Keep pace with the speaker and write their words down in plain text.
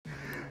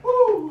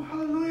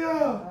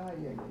Hallelujah.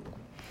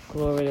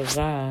 Glory to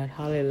God.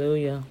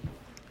 Hallelujah.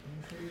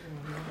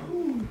 A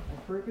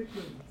perfect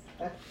praise.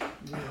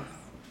 Yes.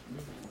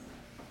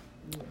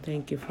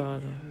 Thank you,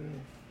 Father.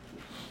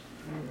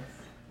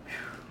 Yes.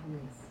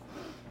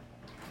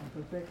 A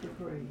perfected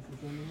praise is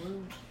in the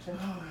word.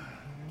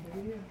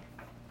 Hallelujah.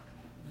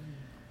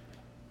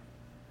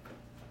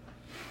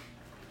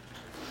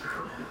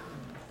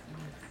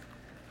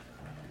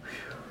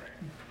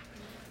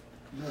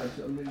 Nice.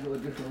 I'm going to go a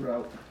different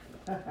route.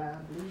 I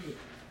believe it.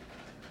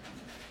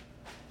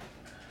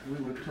 We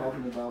were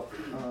talking about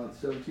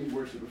 17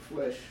 works of the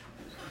flesh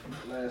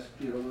last,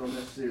 on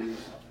that series,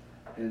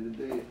 and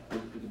today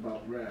is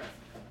about wrath.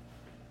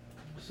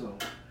 So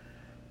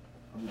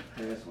I'm gonna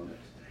pass on it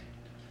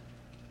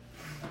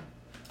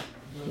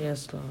today.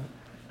 Yes, Lord.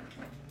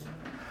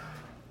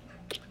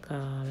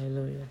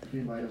 Hallelujah. If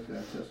anybody else got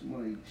a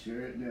testimony,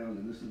 share it now,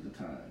 and this is the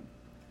time.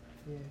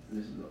 Yes.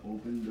 This is the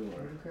open door.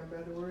 Overcome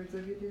by the words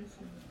of your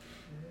destiny.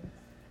 Yes.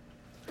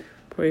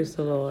 Praise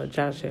the Lord.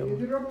 Joshua.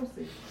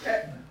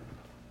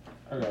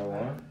 I got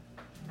one.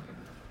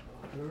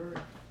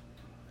 Lord.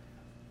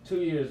 2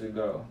 years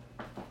ago,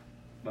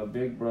 my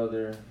big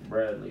brother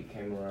Bradley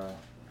came around,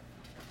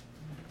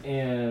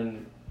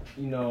 and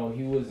he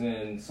was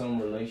in some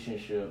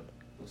relationship,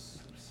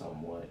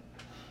 somewhat,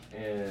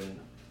 and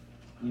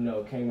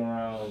came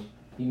around.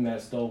 He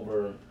messed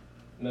over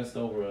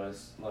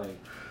us, like,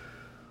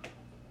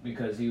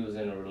 because he was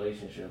in a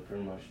relationship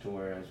pretty much, to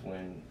whereas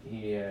when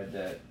he had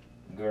that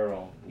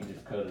girl, he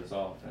just cut us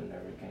off and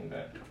never came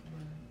back.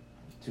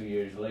 2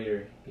 years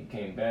later, he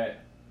came back,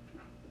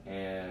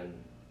 and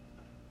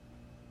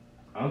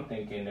I'm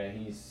thinking that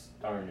he's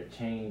starting to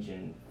change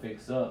and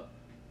fix up.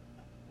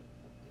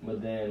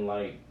 But then,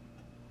 like,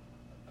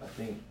 I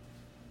think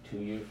 2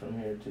 years from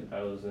here,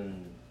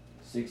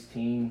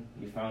 2016,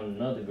 he found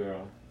another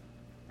girl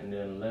and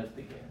then left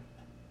again.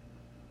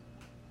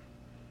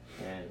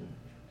 And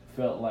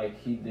felt like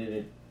he did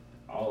it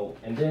all.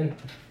 And then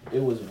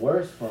it was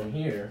worse from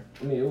here.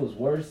 I mean, it was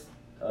worse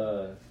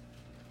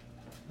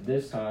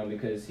this time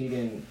because he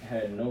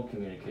had no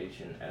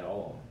communication at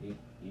all. He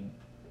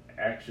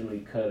actually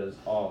cut us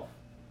off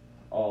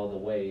all the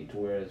way, to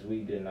whereas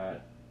we did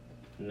not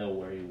know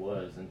where he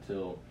was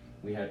until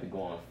we had to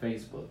go on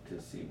Facebook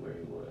to see where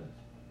he was.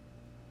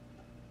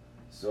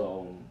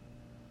 So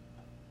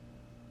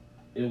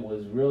it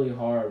was really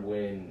hard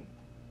when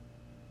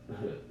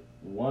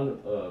one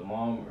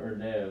mom or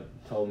dad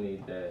told me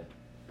that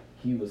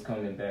he was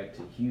coming back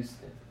to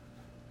Houston,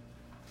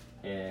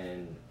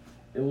 and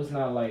it was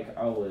not like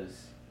I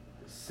was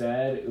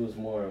sad, it was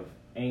more of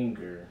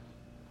anger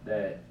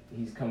that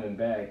he's coming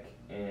back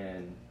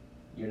and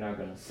you're not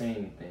gonna say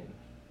anything.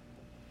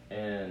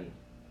 And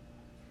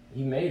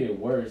he made it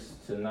worse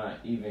to not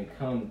even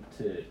come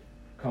to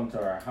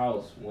our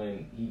house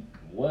when he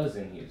was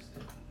in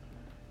Houston.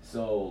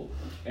 So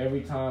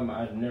every time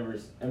I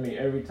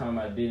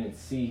didn't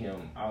see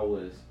him, I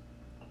was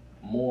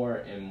more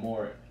and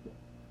more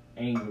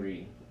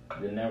angry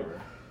than ever.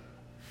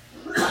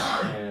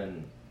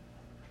 And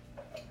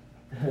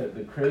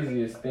the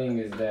craziest thing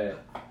is that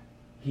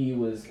he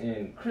was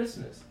at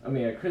Christmas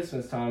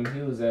time,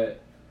 he was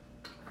at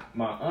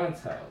my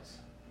aunt's house.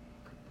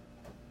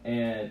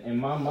 And in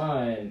my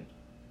mind,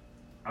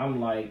 I'm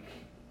like,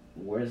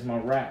 where's my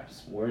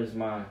wraps? Where's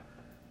my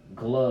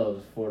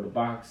gloves for the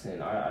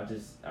boxing? I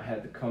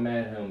had to come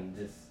at him,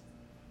 just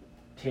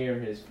tear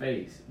his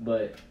face.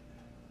 But,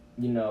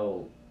 in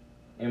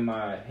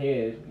my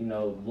head,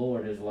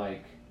 Lord is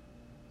like,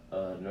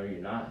 no,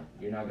 you're not.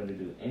 You're not going to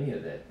do any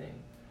of that thing.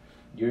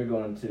 You're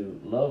going to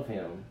love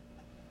him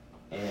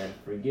and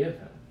forgive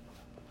him.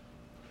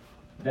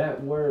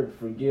 That word,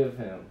 forgive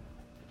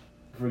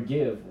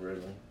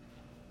really,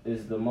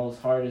 is the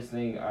most hardest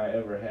thing I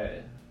ever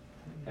had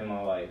in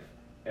my life,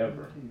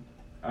 ever.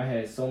 I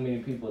had so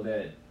many people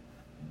that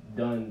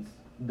done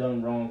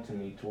wrong to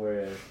me, to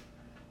where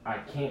I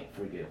can't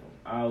forgive them.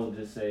 I will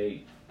just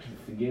say,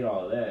 forget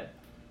all that.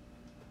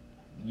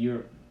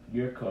 You're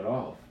cut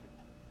off.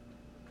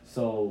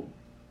 So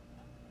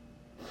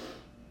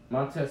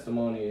my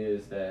testimony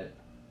is that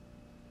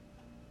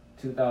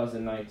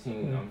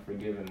 2019, I'm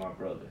forgiving my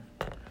brother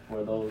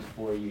for those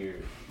 4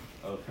 years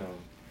of him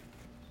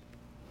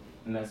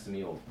messing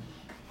me over.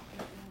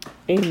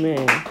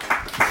 Amen.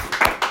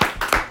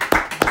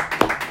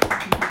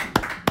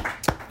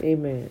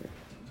 Amen.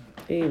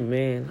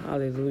 Amen.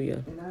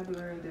 Hallelujah. And I've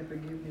learned that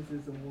forgiveness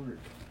is a work.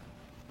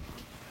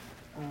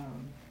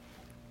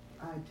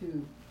 I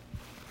too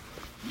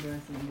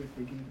wrestle with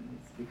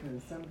forgiveness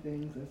because some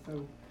things are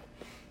so.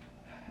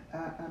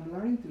 I'm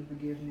learning through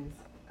forgiveness.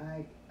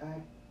 I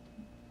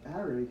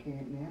really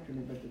can't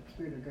naturally, but the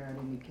Spirit of God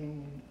in me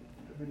can.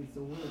 But it's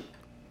a work.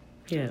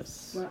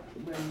 Yes. But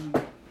when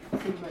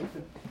it seems like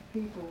the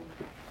people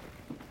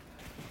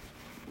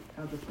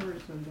are the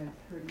person that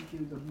hurts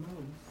you the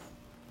most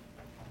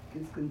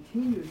is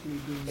continuously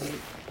doing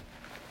it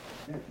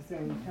at the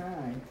same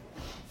time.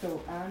 So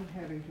I'm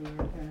having to learn,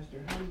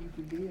 Pastor, how do you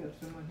forgive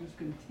someone who's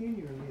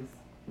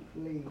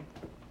continuously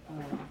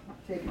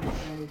taking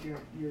advantage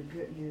of your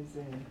goodness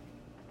and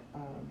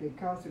they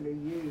constantly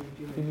use,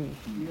 you know,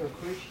 you're a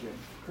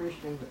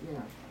Christian, you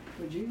know.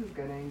 But Jesus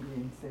got angry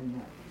and said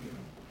not, you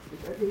know. He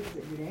said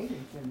get angry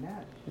and said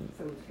not,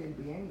 so it's going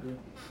to be angry.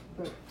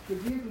 But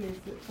forgiveness,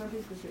 some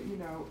people say, you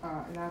know,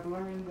 and I've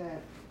learned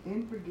that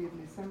in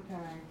forgiveness,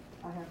 sometimes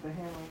I have to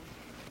handle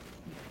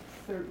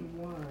certain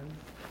ones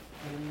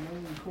and the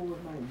main core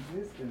of my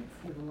existence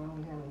with a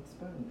long-handled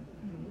spoon.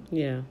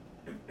 Yeah.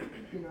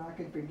 You know, I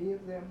can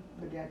forgive them,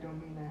 but that don't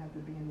mean I have to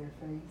be in their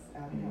face. I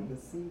don't have to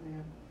see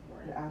them.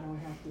 I don't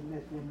have to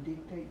let them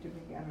dictate to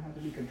me. I don't have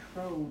to be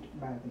controlled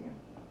by them.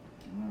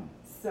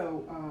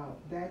 So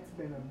that's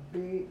been a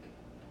big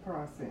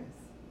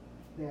process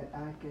that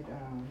I could,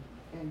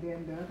 and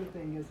then the other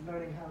thing is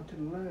learning how to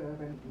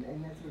love,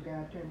 and that's what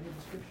God told me in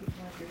the scripture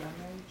point that I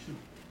made.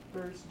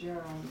 1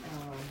 John,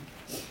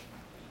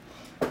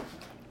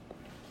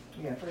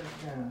 1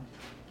 John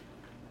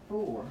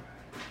 4,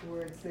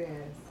 where it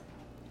says,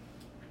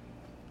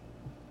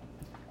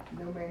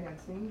 no man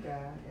hath seen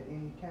God at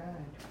any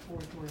time,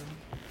 forthwith.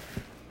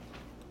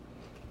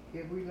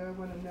 If we love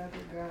one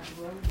another, God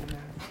dwells in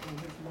us, and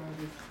His love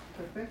is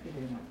perfected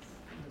in us.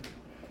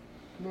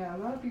 Now, a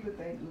lot of people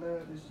think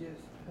love is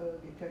just hug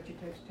and touchy,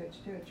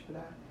 touch, but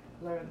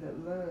I learned that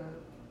love,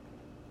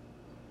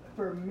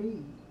 for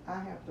me, I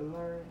have to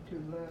learn to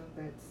love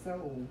that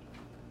soul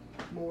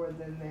more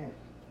than that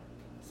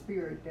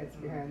spirit that's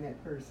behind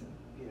that person.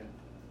 Yeah.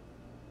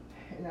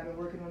 And I've been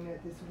working on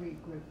that this week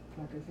with,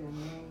 like I said,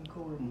 main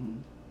core,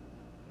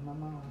 my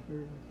mom,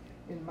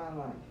 in my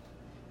life.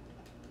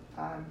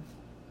 I'm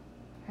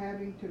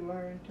having to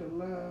learn to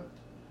love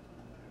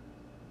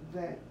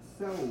that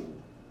soul.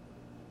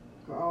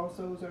 For all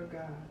souls are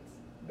God's,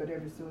 but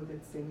every soul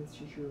that sins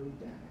shall surely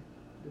die,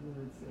 the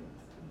word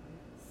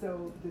says.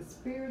 So the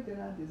spirit that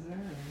I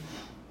discern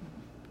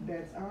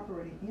that's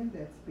operating in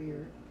that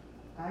spirit,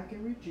 I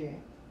can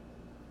reject.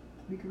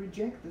 We can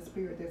reject the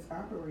spirit that's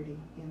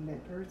operating in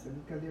that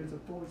person because there's a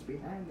force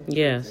behind that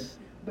person.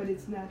 But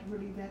it's not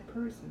really that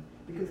person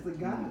because the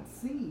God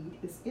seed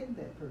is in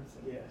that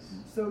person. Yes.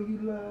 So you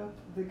love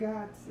the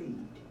God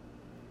seed.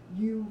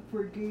 You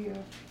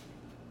forgive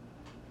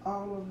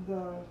all of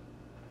the,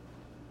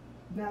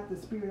 not the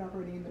spirit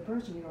operating in the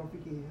person you don't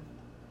forgive,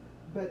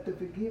 but the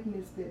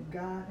forgiveness that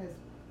God has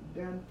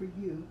done for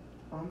you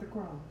on the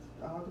cross,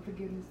 all the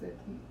forgiveness that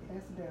He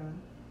has done.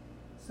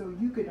 So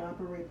you can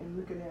operate in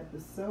looking at the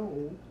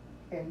soul,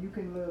 and you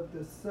can love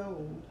the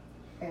soul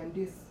and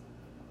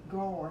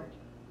discard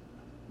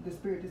the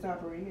spirit that's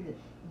operating in it.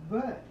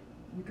 But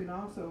you can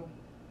also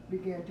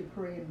begin to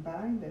pray and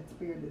bind that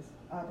spirit that's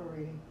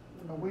operating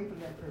away from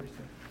that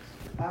person.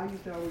 I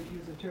used to always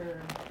use the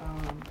term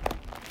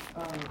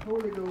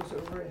Holy Ghost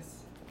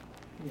arrest.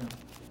 You know,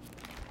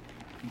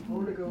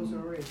 Holy Ghost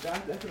arrest.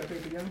 That's what I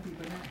say to young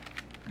people now.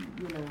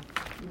 You know,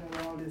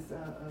 all this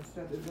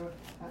stuff that's going.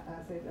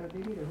 I say they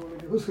need a Holy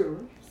Ghost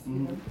arrest. You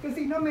know, because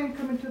see, no man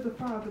coming to the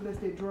Father unless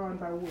they're drawn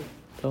by what?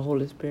 The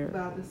Holy Spirit.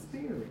 By the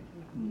Spirit.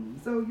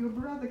 So your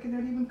brother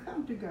cannot even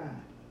come to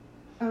God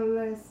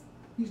unless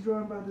he's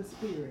drawn by the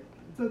Spirit.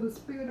 So the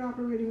Spirit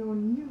operating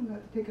on you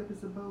has to take up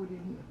its abode in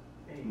him.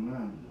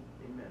 Amen.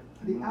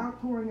 The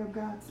outpouring of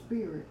God's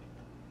Spirit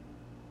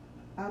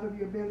out of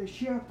your belly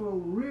shall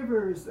flow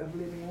rivers of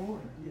living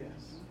water.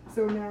 Yes.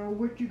 So now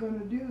what you're going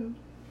to do,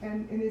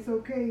 and it's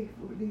okay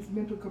with these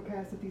mental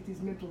capacities,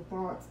 these mental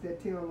thoughts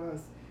that tell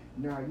us,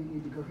 no, you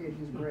need to go ahead and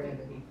just grab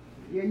it.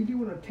 Yeah, you do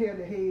want to tear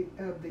the head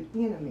of the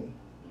enemy,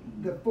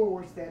 the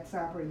force that's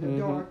operating,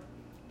 the dark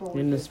force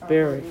in the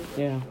spirit,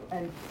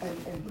 and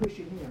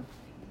pushing him.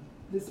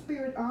 The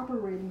spirit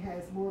operating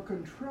has more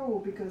control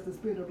because the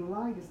spirit of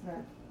light is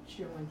not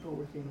showing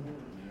forth in him.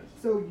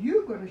 So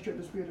you're going to show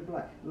the spirit of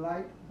light.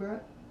 Light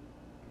but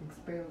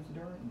expels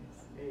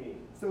darkness.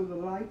 So the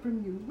light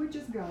from you, which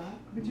is God,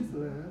 which is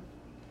love,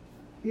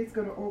 it's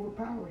going to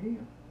overpower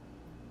him.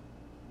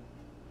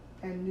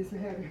 And just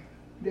have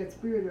that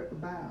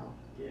spirit bow.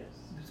 Yes.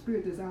 The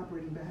spirit that's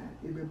operating behind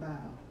it will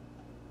bow.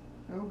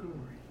 Oh,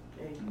 glory.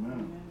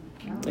 Amen.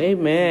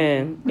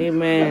 Amen.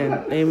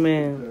 Amen.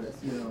 Amen.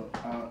 You know,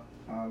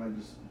 I like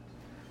this.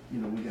 You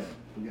know, we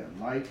got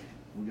light,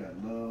 we got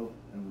love,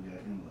 and we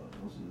got in love.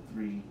 Those are the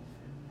three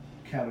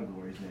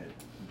categories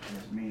that,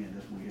 as men,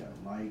 that's where we have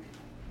like,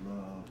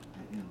 love,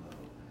 and in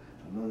love.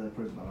 I love that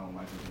person, but I don't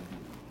like what they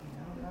do.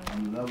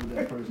 I'm in love with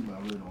that person, but I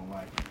really don't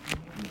like it.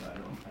 You know,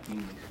 I can't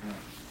even explain.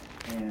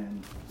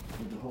 And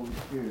with the Holy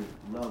Spirit,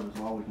 love is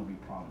always going to be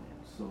prominent.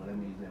 So that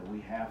means that we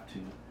have to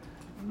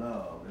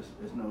love.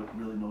 There's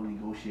really no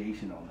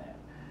negotiation on that.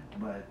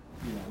 But,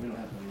 you know, we don't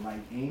have to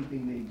like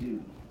anything they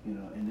do. You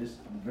know, and it's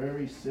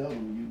very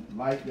seldom you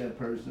like that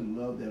person,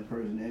 love that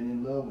person, and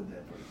in love with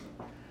that person.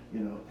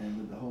 You know, and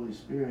with the Holy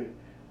Spirit,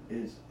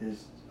 is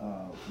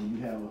when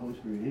you have the Holy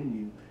Spirit in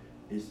you,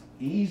 it's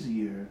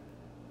easier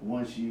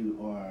once you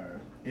are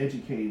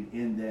educated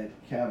in that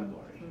category.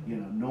 You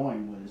know,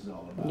 knowing what it's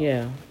all about.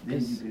 Yeah,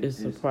 then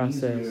it's a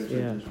process.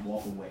 Easier to just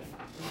walk away.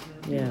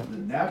 Yeah. The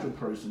natural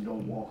person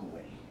don't walk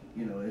away.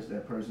 You know, it's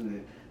that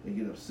person they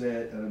get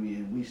upset. I mean,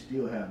 and we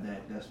still have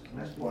that. That's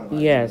part of our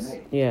Yes.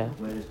 DNA. Yeah.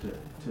 But it's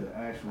to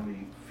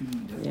actually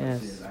feed. That's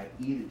Yes. what it says. I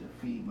eat it to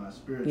feed my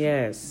spiritual.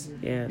 Yes. Man.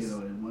 Yes. You know,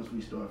 and once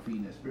we start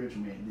feeding that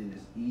spiritual man, then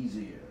it's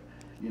easier.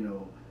 You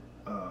know,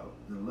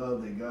 the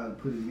love that God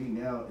put in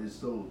me now is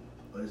so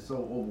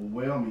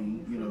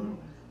overwhelming. You know,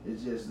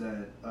 it's just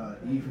that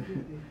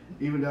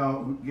even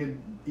though we get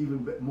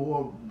even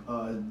more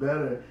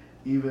better.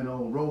 Even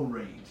on road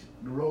rage,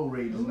 the road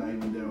rage is not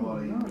even there all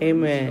anymore.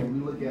 Amen. So we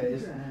look at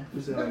it, we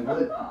say like,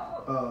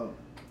 what,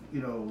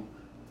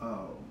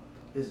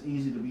 it's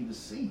easy to be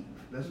deceived.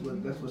 That's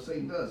what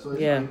Satan does. So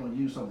it's not going to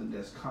use something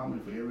that's common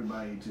for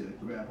everybody to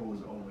grab hold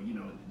of. You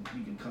know,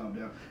 you can calm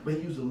down, but he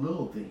used the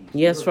little things.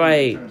 Yes,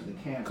 right.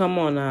 Things Come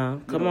on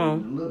now. Come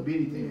on. The little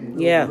bitty things.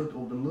 Yeah. The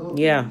little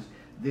Yeah. things.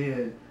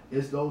 Then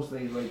it's those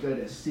things right there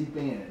that seep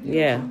in. You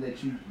Yeah. know,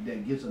 something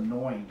that gets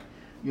annoying.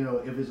 You know,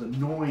 if it's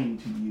annoying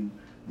to you,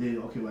 then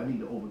okay, well, I need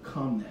to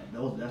overcome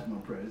that. That's my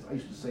prayer. I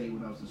used to say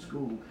when I was in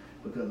school,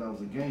 because I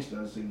was a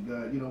gangster, I said,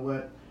 God, you know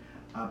what?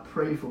 I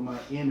pray for my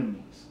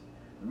enemies.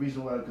 The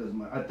reason why, because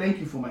I thank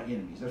you for my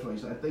enemies. That's why I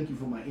said, I thank you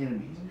for my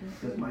enemies,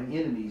 because my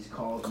enemies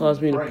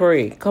cause me to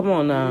pray. Come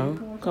on now.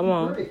 Come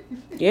on.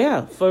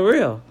 Yeah, for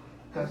real.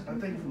 Because I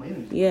thank you for my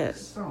enemies. Yes.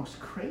 It sounds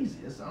crazy.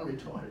 It sounds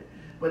retarded.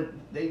 But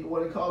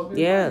what it calls me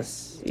to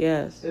Yes. pray.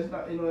 Yes. It's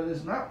not,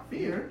 it's not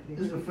fear.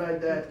 It's the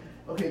fact that,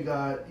 okay,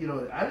 God,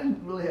 I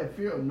didn't really have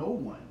fear of no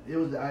one. It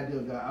was the idea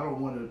of God, I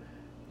don't want to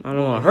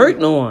hurt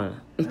no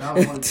one. And I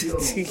don't want to kill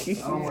no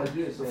one. I don't want to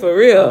do it. So For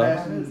real. I'm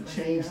asking you to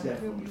change that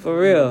for me. For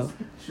real.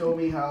 Show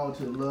me how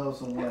to love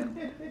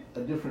someone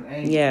a different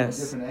angle. Yes.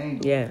 A different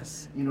angle.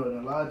 Yes. And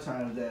a lot of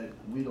times that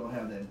we don't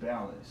have that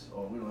balance,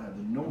 or we don't have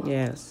the know-how.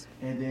 Yes.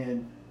 And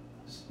then,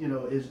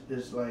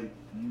 it's like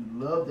you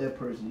love that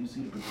person, you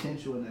see the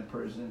potential in that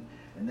person,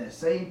 and that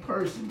same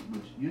person,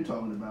 which you're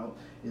talking about,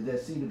 is that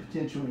see the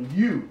potential in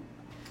you,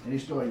 and they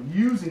start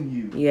using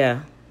you.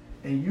 Yeah.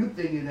 And you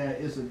thinking that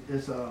it's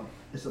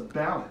a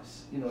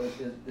balance,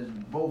 it's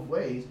both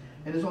ways,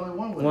 and there's only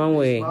one way. One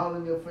way.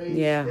 Smiling in your face,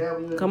 Yeah.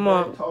 stabbing you in Come the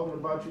back, on. talking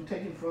about you,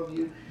 taking from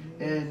you,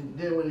 and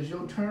then when it's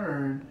your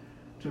turn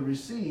to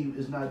receive,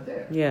 it's not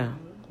there. Yeah.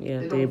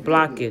 Yeah. They They don't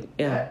block feel it.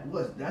 Yeah.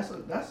 That's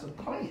a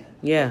plan.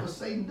 Yeah. That's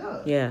what Satan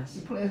does. Yes.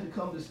 He plans to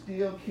come to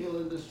steal, kill,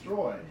 and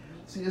destroy.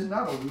 See, it's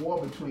not a war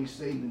between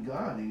Satan and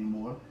God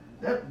anymore.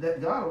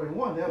 That God already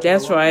won.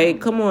 That's right.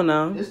 Come on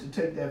now. It's to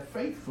take that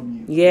faith from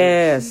you.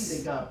 Yes. That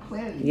seed that God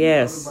planted.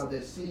 Yes. Talking about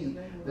that seed,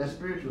 that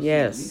spiritual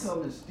Yes. seed. He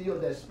come and steal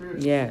that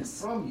spiritual Yes.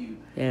 seed from you.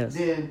 Yes.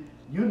 Then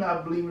you're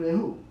not believing in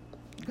who?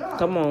 God.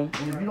 Come on.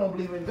 And if you don't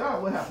believe in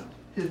God, what happens?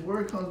 His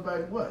word comes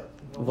back what?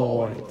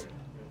 Void.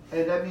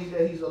 And that means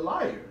that he's a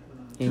liar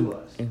to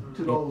us,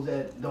 to those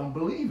that don't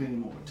believe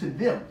anymore, to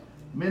them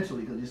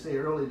mentally. Because you said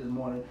earlier this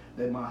morning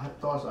that my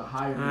thoughts are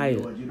higher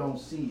than yours. You don't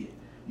see it.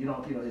 You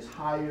don't. It's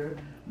higher.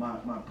 My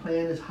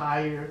plan is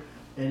higher.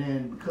 And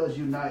then because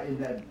you're not in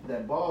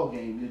that ball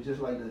game, you're just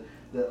like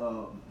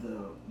the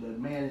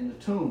man in the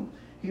tomb.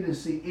 He didn't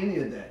see any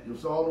of that. It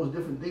was all those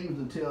different demons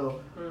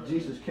until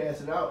Jesus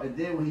cast it out. And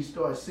then when he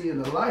started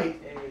seeing the light,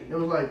 it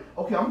was like,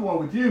 okay, I'm going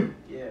with you.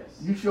 Yes.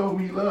 You showed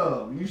me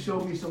love. You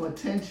showed me some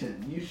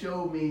attention. You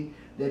showed me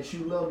that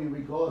you love me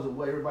regardless of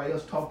what everybody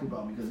else talked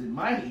about me. Because in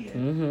my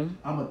head,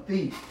 I'm a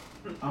thief.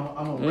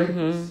 I'm a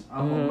rapist.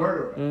 I'm a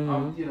murderer.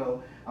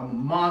 I'm a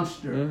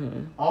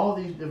monster. All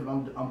these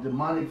different. I'm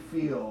demonic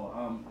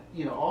feel.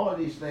 All of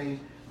these things.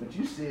 But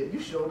you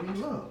showed me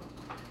love.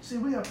 See,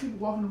 we have people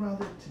walking around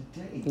there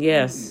today.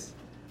 Yes.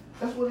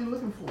 That's what they're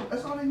looking for.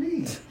 That's all they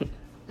need.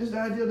 It's the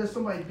idea that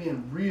somebody's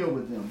being real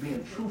with them,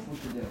 being truthful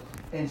to them,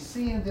 and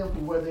seeing them for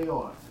where they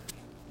are.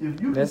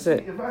 If you That's can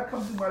it. see, if I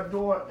come to my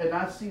door and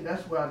I see,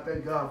 that's why I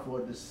thank God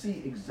for it, to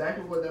see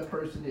exactly where that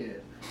person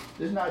is.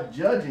 It's not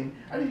judging.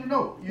 I need to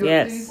know. You're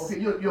a thief. Okay,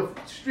 you're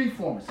street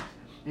pharmacist.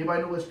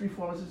 Anybody know what street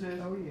pharmacist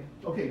is? Oh,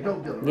 yeah. Okay,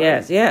 dope dealer, right?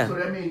 Yes, yeah. So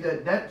that means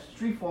that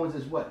street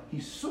pharmacist is what?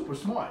 He's super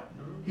smart.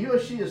 He or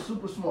she is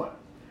super smart.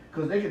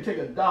 Because they can take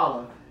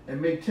 $1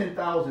 and make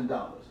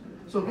 $10,000.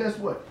 So guess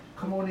what?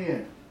 Come on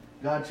in.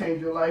 God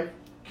changed your life.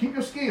 Keep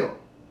your skill.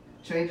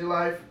 Change your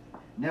life.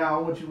 Now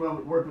I want you to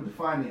work with the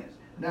finance.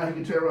 Now he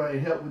can turn around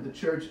and help with the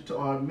church to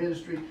our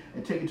ministry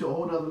and take it to a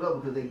whole nother level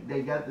because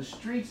they got the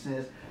street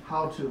sense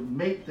how to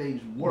make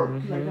things work.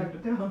 Like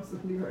Dr. Thompson,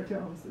 Leroy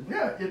Thompson.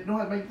 Yeah, it know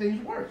how to make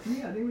things work.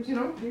 Yeah, they were.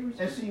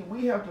 And see,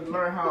 we have to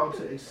learn how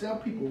to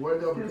accept people where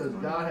they are because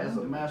God has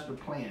a master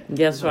plan. That's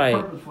There's a right.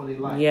 purpose for their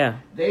life. Yeah.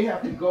 They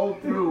have to go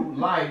through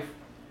life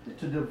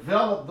to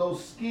develop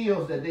those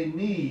skills that they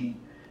need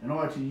in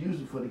order to use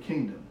it for the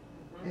kingdom.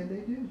 And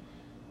they do.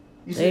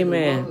 You see,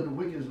 Amen. the wealth of the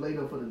wicked is laid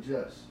up for the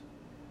just.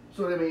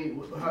 So I mean,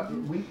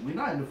 we're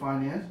not into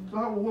finance. So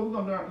where are we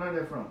going to learn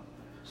that from?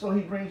 So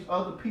he brings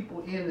other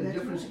people in and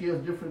different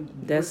skills,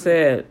 different. That's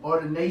different it.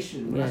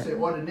 Ordination. When I Yeah. say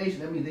ordination,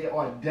 that means they're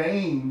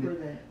ordained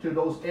to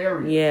those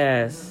areas.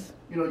 Yes.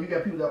 You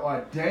got people that are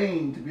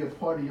ordained to be a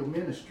part of your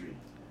ministry,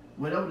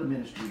 whatever the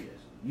ministry is.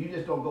 You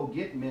just don't go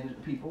get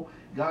people.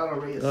 God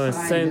already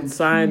assigned them.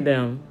 Sign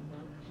them.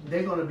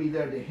 They're going to be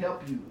there to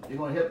help you. They're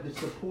going to help to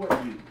support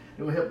you.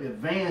 It will help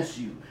advance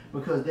you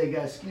because they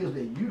got skills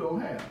that you don't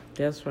have.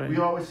 That's right. We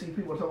always see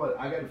people talk about,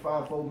 I got a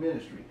fivefold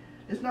ministry.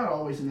 It's not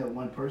always in that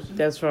one person.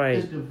 That's right.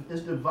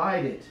 It's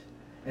divided.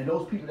 And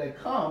those people that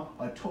come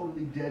are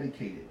totally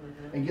dedicated.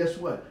 And guess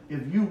what?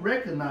 If you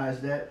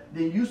recognize that,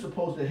 then you're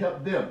supposed to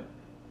help them.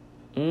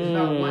 It's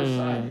not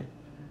one-sided.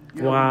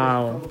 You know,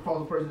 Wow. I come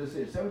across a person that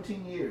said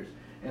 17 years,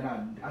 and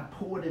I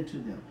poured into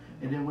them.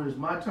 And then when it's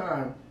my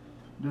time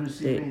to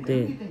see anything, how do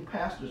you think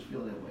pastors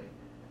feel that way?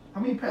 How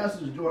many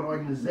pastors join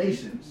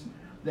organizations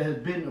that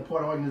have been a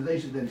part of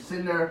organizations that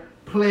send their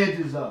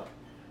pledges up?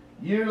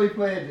 Yearly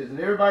pledges, and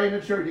everybody in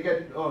the church, they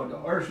got the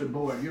usher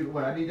board.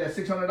 I need that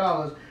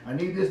 $600. I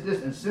need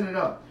this, and send it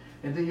up.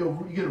 And then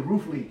you get a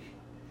roof leak.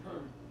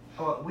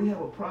 We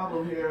have a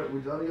problem here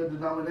with under your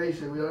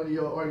denomination, with under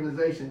your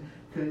organization.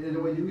 In the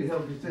way you can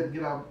help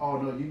get out.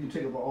 Oh no, you can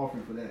take up an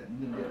offering for that.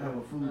 You can have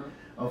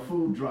a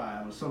food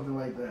drive or something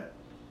like that.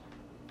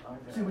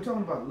 Okay. See, we're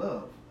talking about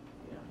love.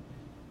 Yeah.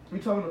 We're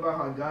talking about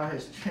how God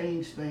has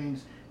changed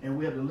things, and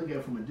we have to look at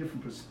it from a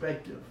different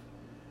perspective.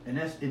 And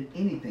that's in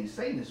anything.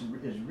 Satan is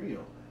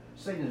real.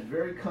 Satan is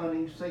very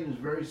cunning. Satan is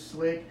very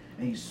slick,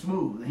 and he's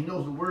smooth. And he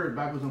knows the word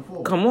backwards and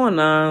forwards. Come on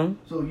now.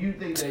 So you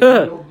think that you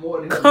know more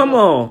than Come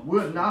on.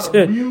 We're not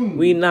immune.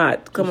 We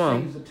not. Come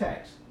on. Satan's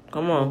attacks.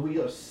 Come on. But we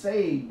are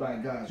saved by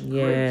God's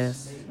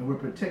Yes. grace, and we're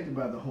protected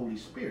by the Holy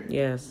Spirit.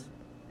 Yes.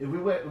 If we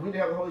didn't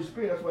have the Holy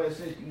Spirit, that's why it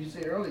says, you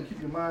said earlier, keep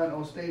your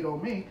mind stayed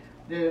on me.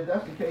 Then if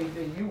that's the case,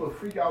 then you will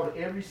freak out with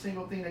every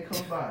single thing that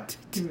comes by.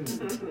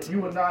 You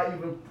will not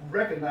even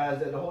recognize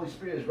that the Holy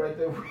Spirit is right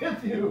there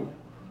with you.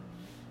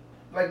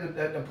 Like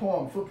the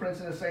poem, Footprints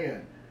in the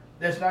Sand.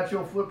 That's not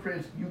your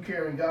footprints, you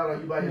carrying God, or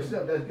you by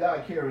yourself. That's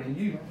God carrying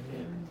you.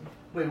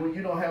 But when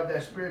you don't have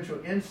that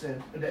spiritual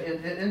insight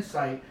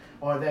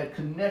or that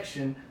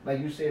connection, like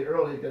you said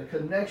earlier, the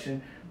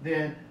connection,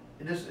 then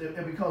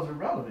it becomes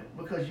irrelevant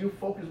because you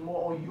focus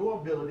more on your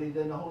ability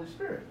than the Holy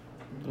Spirit.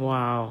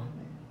 Wow.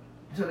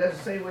 So that's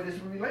the same way this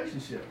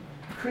relationship.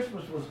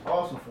 Christmas was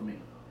awesome for me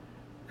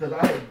because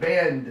I had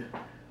banned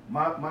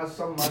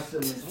some of my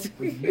siblings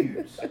for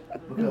years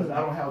because I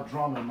don't have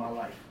drama in my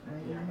life,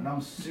 and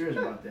I'm serious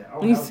about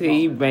that. You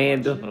see, you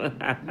banned them.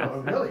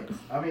 No, really.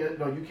 I mean,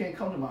 no, you can't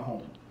come to my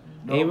home.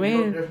 No,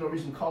 Amen. There's no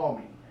reason to call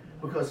me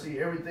because see,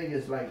 everything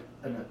is like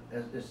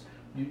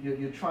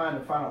you're trying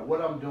to find out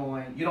what I'm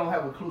doing. You don't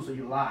have a clue, so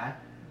you lie.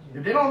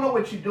 If they don't know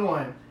what you're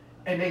doing,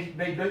 and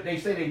they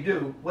say they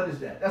do, what is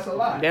that? That's a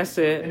lie. That's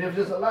it. And if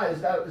it's a lie,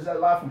 is that a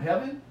lie from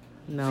heaven?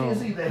 No. See,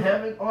 it's either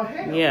heaven or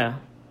hell. Yeah.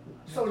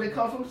 So they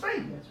come from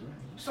Satan. That's right.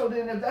 So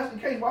then if that's the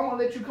case, why won't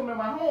I let you come in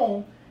my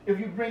home if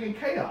you bring in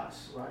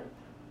chaos? Right.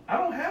 I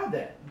don't have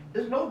that.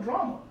 There's no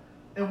drama.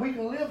 And we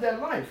can live that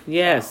life.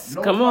 Yes.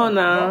 No Come drama. on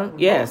now. No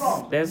Yes.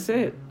 drama. That's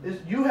it.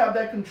 You have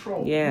that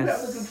control. Yes. You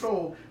have the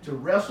control to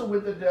wrestle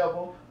with the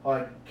devil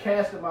or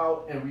cast him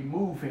out and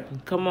remove him.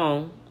 Come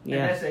on. Yeah.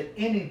 And that's at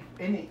any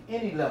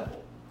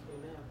level.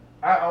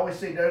 I always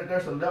say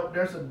there's a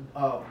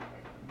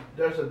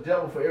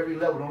devil for every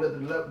level. Don't let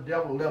the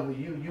devil level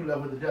you. You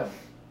level the devil.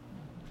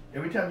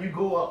 Every time you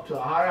go up to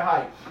a higher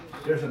height,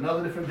 there's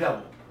another different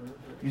devil.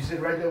 You sit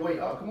right there, wait.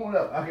 Oh, come on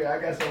up. Okay, I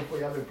got something for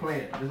you. I've been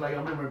playing. Just like I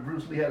remember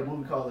Bruce Lee had a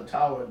movie called The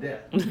Tower of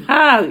Death.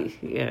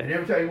 Yeah. And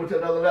every time he went to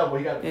another level,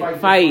 he got to fight.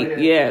 Fight.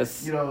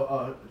 Yes. You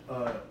know,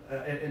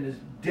 and it's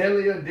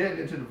deadlier and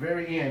deadlier to the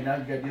very end. Now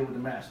you got to deal with the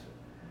master.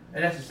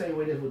 And that's the same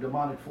way it is with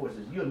demonic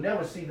forces. You'll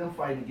never see them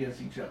fight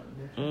against each other.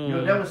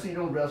 You'll never see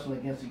them wrestling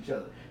against each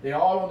other. They're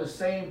all on the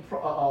same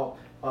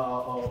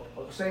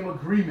same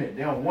agreement.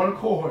 They're on one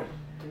accord.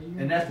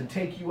 And that's to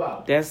take you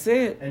out. That's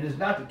it. And it's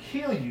not to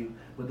kill you,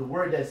 but the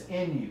word that's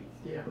in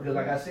you. Yeah. Because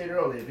like I said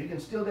earlier, if you can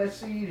steal that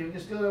seed, if you can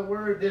steal that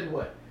word, then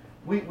what?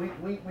 We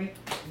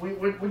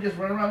just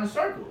run around in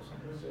circles.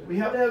 We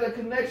have to have that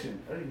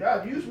connection.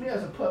 God, use me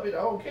as a puppet.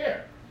 I don't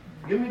care.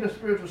 Give me the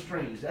spiritual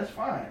strings. That's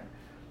fine.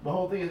 The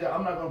whole thing is that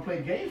I'm not going to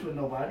play games with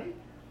nobody.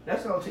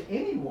 That's not to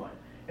anyone.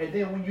 And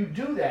then when you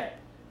do that,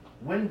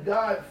 when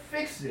God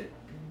fixes it,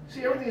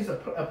 see, everything is a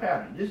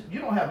pattern. You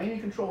don't have any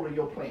control of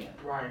your plan.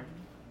 Right.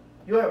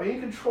 You don't have any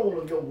control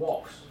of your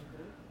walks.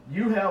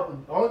 You have,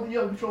 all thing you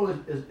have control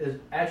is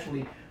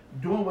actually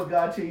doing what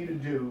God tells you to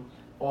do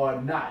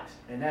or not.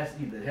 And that's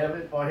either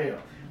heaven or hell.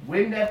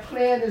 When that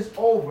plan is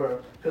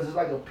over, because it's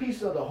like a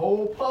piece of the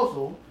whole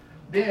puzzle,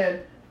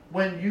 then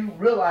when you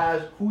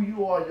realize who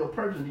you are and your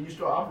purpose and you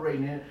start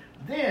operating in,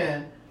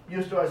 then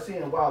you start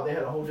seeing, wow, they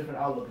had a whole different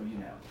outlook of you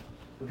now.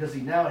 Because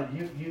see, now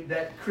you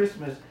that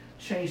Christmas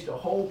changed the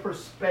whole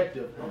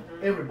perspective of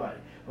everybody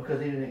because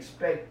they didn't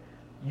expect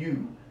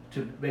you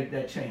to make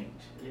that change.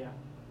 Yeah.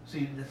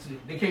 See,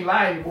 they can't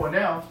lie anymore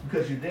now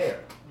because you're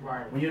there.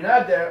 Right. When you're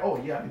not there,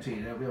 oh yeah, I can tell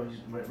you that.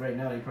 Right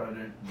now they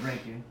probably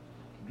drinking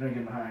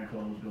behind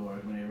closed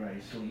doors when they're right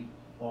asleep,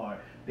 or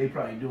they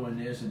probably doing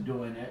this and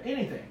doing that,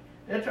 anything.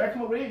 They'll try to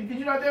come up with anything because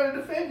you're not there to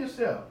defend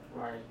yourself.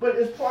 Right. But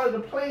it's part of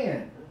the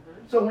plan.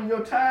 So when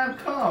your time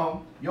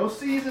comes, your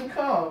season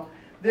comes,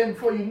 then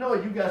before you know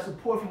it, you got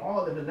support from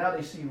all of them, and now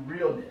they see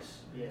realness.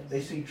 Yes.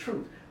 They see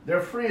truth.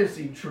 Their friends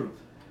see truth.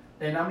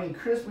 And I mean,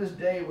 Christmas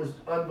Day was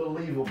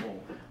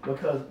unbelievable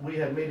because we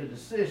had made a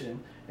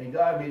decision, and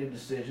God made a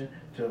decision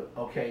to,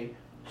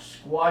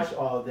 squash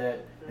all of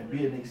that and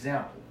be an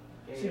example.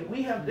 See,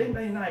 they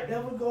may not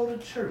ever go to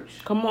church.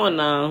 Come on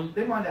now.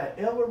 They might not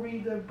ever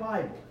read their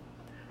Bible.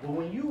 But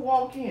when you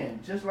walk in,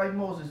 just like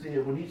Moses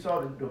did, when he saw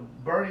the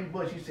burning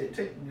bush,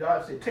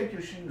 God said, take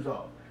your shoes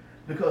off.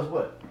 Because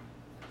what?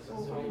 It's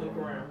holy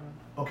ground.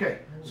 Okay,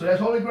 so that's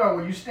holy ground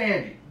where you're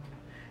standing.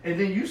 And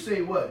then you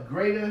say what?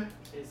 Greater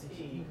Is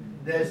he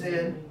that's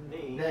in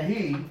than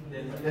he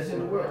that's in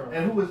the world.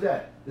 And who was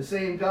that? The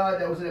same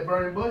God that was in that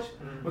burning bush?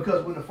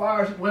 Because when the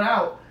fires went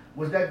out,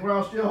 was that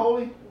ground still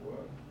holy?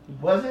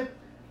 Was it?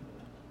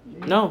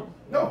 No.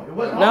 No, it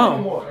wasn't No. holy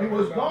anymore. It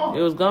was gone.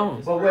 It was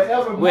gone. But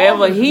wherever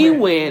Wherever he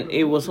Moses went,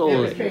 it was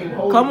holy. it became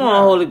holy Come on,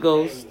 ground. Holy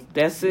Ghost.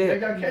 That's You it.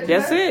 gotta catch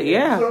That's that? it,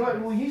 yeah. So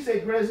like, when he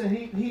said, greater than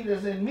he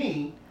that's in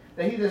me,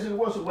 that he that's in the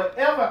world. So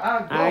wherever I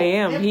go, I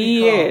am. it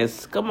He becomes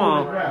is. Come holy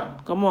on.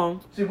 ground. Come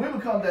on. See, we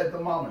become that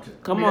thermometer.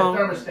 Come that on.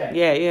 thermostat.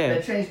 Yeah, yeah.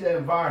 That changed the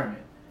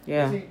environment.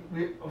 Yeah. See,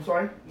 I'm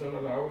sorry? No,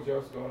 I was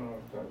just going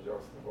to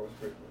adjust the Holy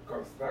Spirit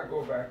because that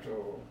goes back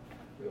to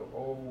the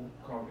old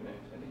covenant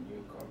and the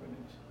new covenant.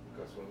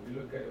 Because when we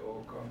look at the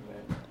old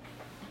covenant,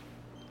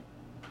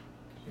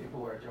 people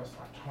were just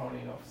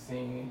atoning of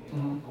sin,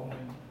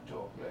 going to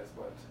a place.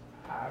 But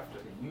after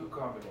the new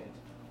covenant,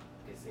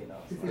 it's in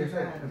us.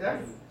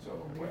 Exactly. So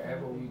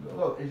wherever we go.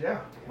 Look,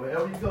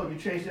 wherever you go, you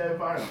change that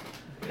environment.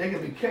 They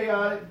can be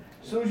chaotic.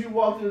 As soon as you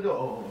walk through the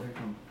door, here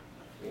come.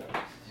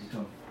 Yeah.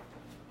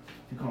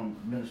 Here come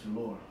Minister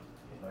Lord.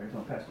 Here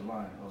come Pastor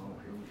Lion.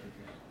 Here we go.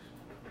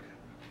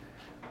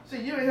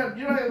 See, you don't have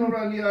to go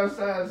around the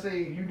outside and say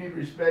you need to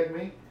respect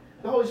me.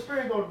 The Holy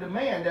Spirit going to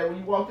demand that when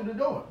you walk through the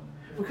door,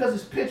 because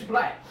it's pitch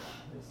black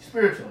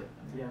spiritually,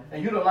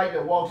 and you're the light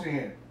that walks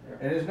in,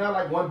 and it's not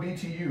like one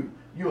BTU.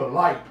 You're a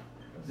light.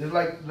 Just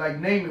like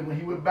Naaman when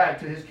he went back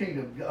to his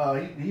kingdom,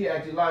 he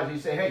asked Elijah. He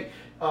said, "Hey,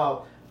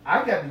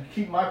 I got to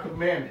keep my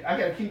commandment. I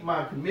got to keep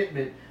my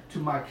commitment to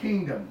my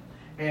kingdom,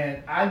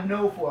 and I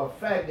know for a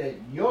fact that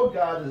your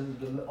God is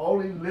the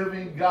only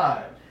living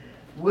God.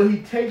 Will he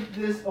take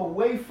this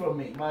away from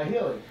me, my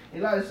healing?"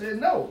 Elijah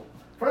said, "No.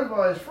 First of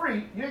all, it's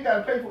free. You ain't got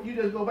to pay for it. You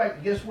just go back.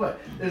 And guess what?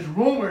 There's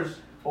rumors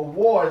of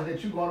wars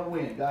that you're going to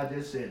win." God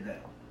just said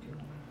that.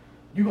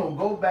 You're going to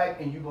go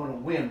back and you're going to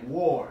win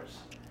wars.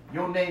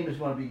 Your name is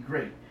going to be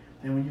great.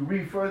 And when you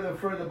read further and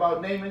further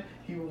about Naaman,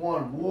 he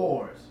won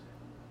wars.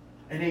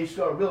 And then you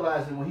start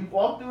realizing when he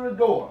walked through the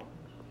door,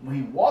 when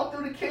he walked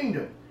through the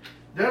kingdom,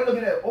 they're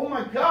looking at, oh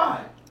my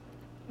God,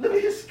 look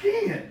at his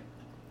skin.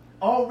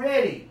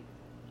 Already,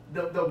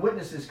 the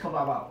witnesses come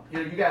about.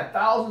 You got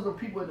thousands of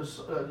people,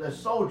 the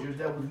soldiers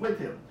that was with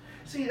him.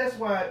 See, that's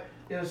why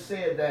it was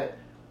said that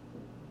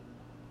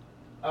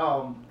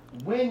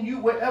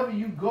wherever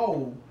you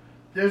go,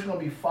 there's going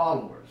to be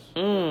followers.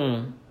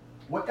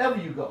 Wherever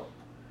you go.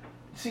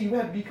 See, you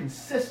have to be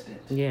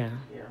consistent. Yeah.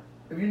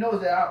 If you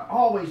notice that I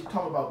always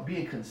talk about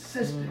being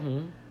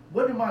consistent.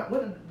 What do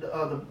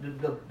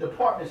the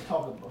departments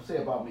say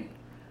about me?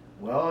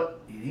 Well,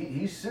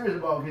 he's serious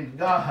about his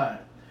God.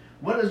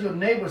 What does your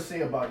neighbor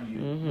say about you?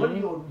 What do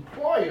your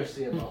employer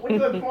say about you? What do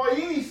your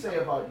employees say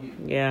about you?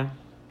 Yeah.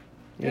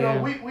 You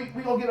know, we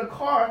gonna get a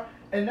car,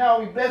 and now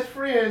we best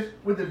friends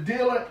with the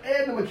dealer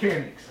and the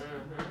mechanics.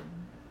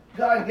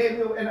 God gave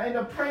me, and I end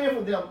up praying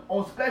for them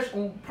on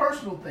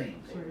personal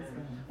things.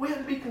 We have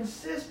to be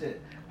consistent.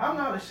 I'm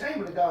not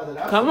ashamed of the God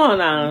that I Come on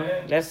now.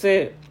 That's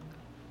it.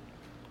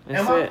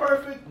 Am I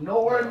perfect?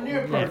 Nowhere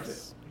near perfect.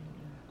 Yes.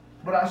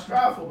 But I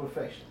strive for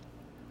perfection.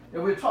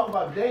 And we'll talk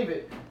about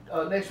David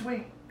next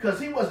week, because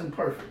he wasn't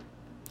perfect.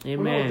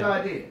 Amen. We know what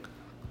God did.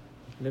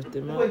 Lift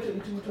him Wait up.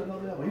 till you to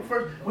another level.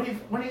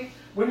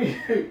 When he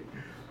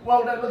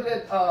well, look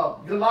at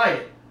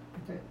Goliath.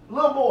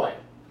 Little boy.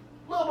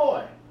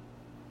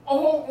 A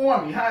whole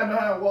army hiding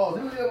behind walls.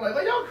 He was like,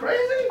 are y'all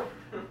crazy?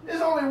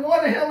 There's only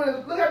one of him,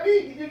 and look at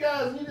me, you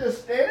guys, you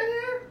just standing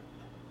there?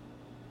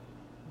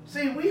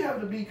 See, we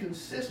have to be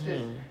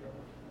consistent.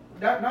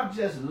 Not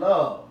just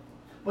love,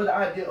 but the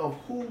idea of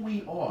who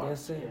we are.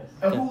 That's it.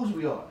 And whose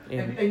we are.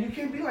 Yeah. And you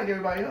can't be like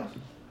everybody else.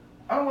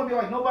 I don't want to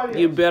be like nobody else.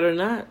 You better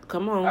not.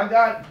 Come on.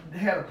 God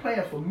had a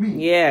plan for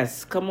me.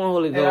 Yes. Come on,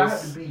 Holy And I have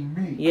Ghost. to be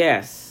me.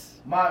 Yes.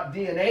 My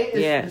DNA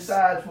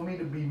decides for me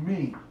to be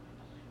me.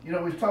 You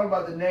know, we was talking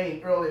about the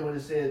name earlier when it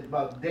said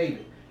about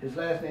David. His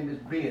last name is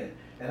Ben.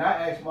 And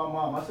I asked my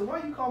mom, I said,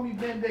 why you call me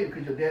Ben David?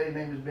 Because your daddy's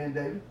name is Ben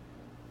David.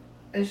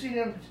 And she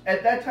didn't,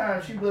 at that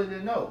time, she really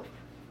didn't know.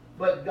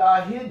 But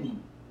God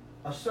hidden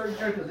a certain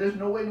area, because there's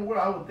no way in the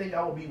world I would think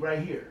I would be right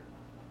here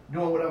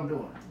doing what I'm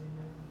doing.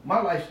 My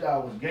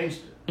lifestyle was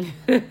gangster.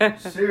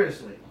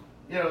 Seriously.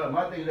 You know,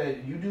 my thing is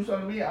that you do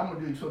something to me, I'm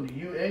going to do something to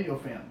you and your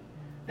family.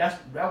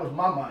 That was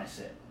my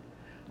mindset.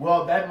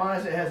 Well, that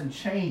mindset hasn't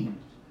changed.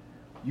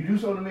 You do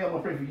something to me, I'm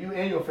going to pray for you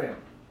and your family.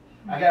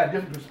 I got a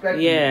different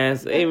perspective.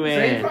 Yes,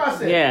 amen. Same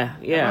process. Yeah.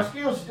 And my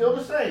skills still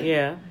the same.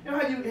 Yeah. You know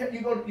how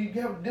you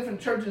have different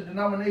churches,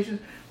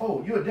 denominations.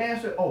 Oh, you're a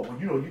dancer. Oh, well,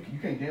 you know you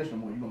can't dance no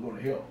more. You're gonna go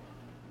to hell.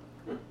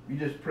 You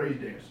just praise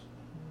dance.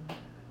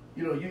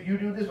 You know, you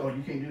do this or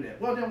you can't do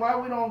that. Well, then why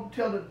we don't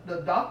tell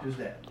the doctors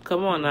that?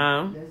 Come on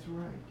now. That's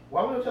right.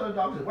 Why we don't tell the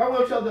doctors that? Why we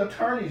don't tell the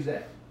attorneys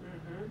that?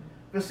 Mm-hmm.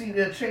 Because see,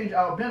 they'll change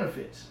our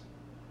benefits.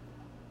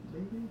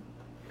 Maybe.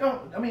 You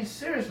know, I mean,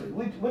 seriously,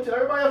 we tell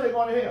everybody else they're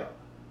going to hell.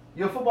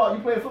 You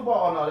play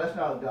football, oh no, that's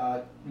not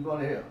God, you're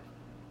going to hell.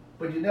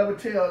 But you never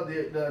tell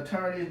the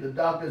attorneys, the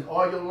doctors,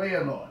 or your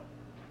landlord.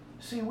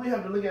 See, we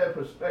have to look at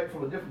it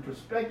from a different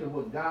perspective of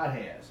what God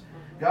has.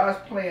 God's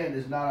plan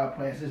is not our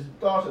plans. His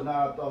thoughts are not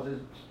our thoughts.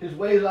 His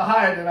ways are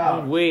higher than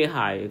ours. Way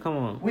higher. Come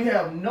on. We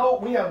have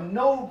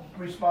no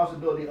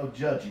responsibility of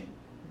judging.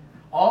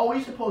 All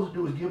we're supposed to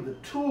do is give the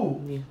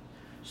tool,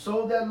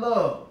 sow that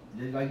love.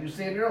 Like you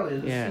said earlier,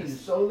 the seed,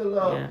 sow the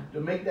love to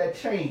make that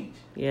change.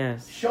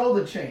 Yes. Show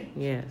the change.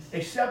 Yes.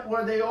 Accept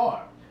where they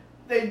are.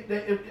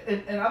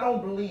 And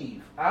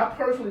I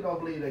personally don't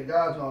believe that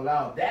God's going to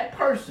allow that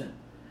person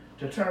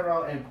to turn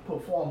around and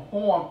perform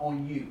harm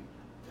on you.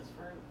 That's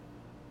right.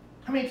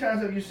 How many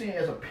times have you seen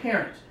as a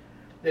parent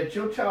that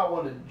your child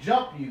want to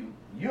jump you?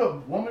 You're a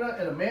woman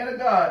and a man of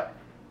God.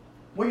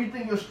 Where do you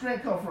think your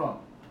strength come from?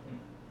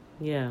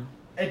 Yeah.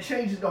 It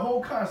changes the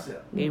whole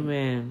concept.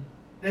 Amen.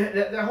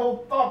 That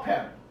whole thought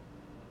pattern.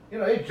 You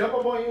know, they jump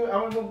up on you. I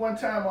remember one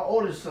time my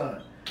oldest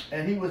son,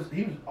 and he was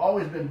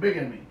always been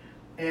bigger than me.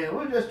 And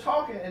we were just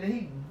talking, and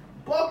he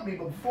bucked me,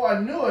 but before I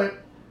knew it,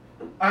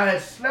 I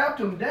had slapped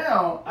him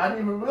down. I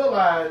didn't even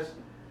realize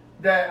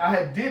that I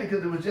had did it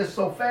because it was just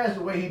so fast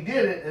the way he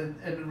did it, and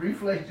the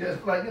reflex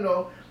just like, you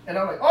know, and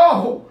I'm like,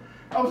 oh!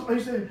 He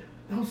said,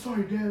 I'm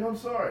sorry, Dad, I'm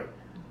sorry.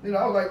 You know,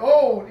 I was like,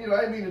 oh, you know,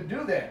 I didn't mean to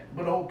do that.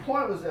 But the whole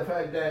point was the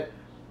fact that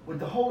with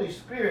the Holy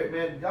Spirit,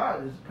 man,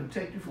 God is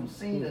protect you from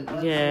seen and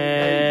unseen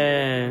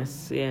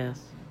danger.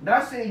 Yes.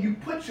 Not saying you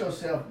put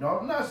yourself, no,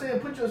 I'm not saying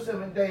put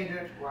yourself in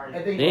danger. Right.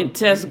 And Then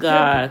test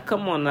God.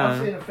 Come on now. I'm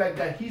saying the fact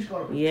that He's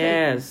going to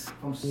protect you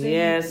from seen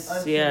and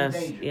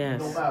unseen danger,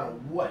 no matter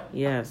what.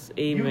 Yes.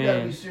 You got to be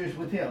Amen. serious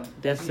with Him.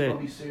 That's He's it. going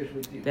to be serious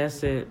with you.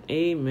 That's it.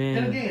 Amen.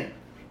 And again,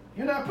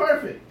 you're not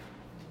perfect.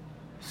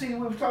 See,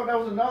 we were talking, that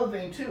was another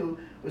thing too.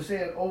 We're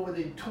saying over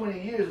the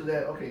 20 years of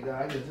that, okay,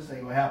 God, I guess this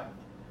ain't going to happen.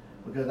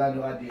 Because I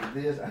know I did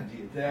this, I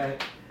did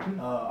that.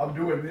 I'm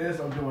doing this,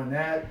 I'm doing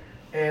that.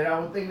 And I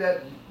would think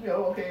that, you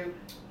know, okay,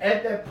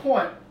 at that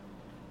point,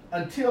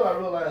 until I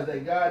realized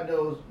that God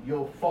knows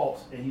your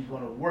faults and He's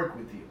going to work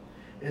with you,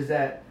 is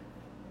that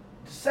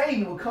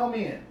Satan will come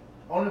in.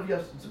 Only if you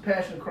have the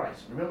passion of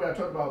Christ. Remember I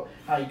talked about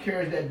how he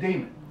carries that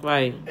demon.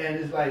 Right. And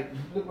it's like,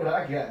 look what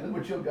I got. Look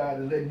what your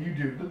God is letting you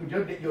do. Look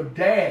what your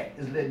dad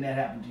is letting that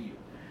happen to you.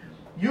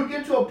 You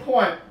get to a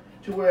point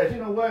to where, you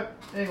know what,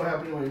 it ain't going to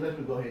happen anyway. Let's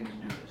go ahead and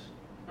just do this.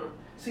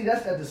 See,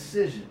 that's that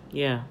decision.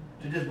 Yeah.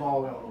 To just go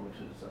all the way over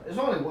to the side. It's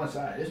only one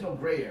side. There's no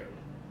gray area.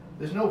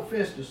 There's no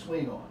fist to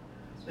swing on.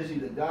 It's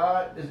either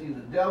God, it's either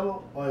the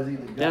devil, or it's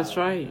either God. That's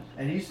right.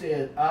 And He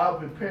said, I'll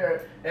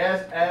prepare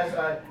as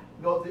I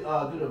go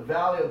through the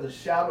valley of the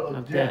shadow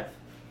of death.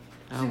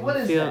 See, what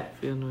is that?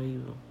 Feel no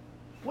evil.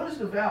 What is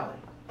the valley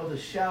of the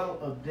shadow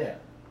of death?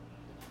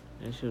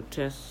 That's your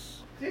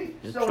test. See?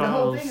 Your So the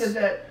whole thing trials. is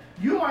that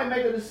you might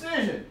make a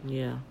decision.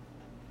 Yeah.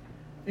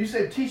 You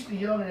said teach the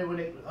young and when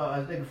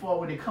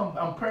they come.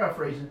 I'm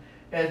paraphrasing.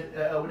 As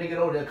when they get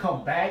older, they'll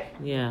come back.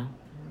 Yeah.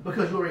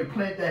 Because you already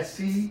planted that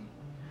seed.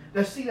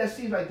 That seed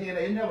like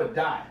DNA. It never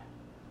die.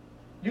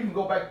 You can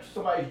go back to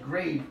somebody's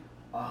grave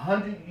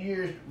 100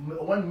 years,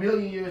 1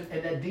 million years,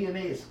 and that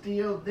DNA is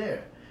still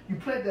there. You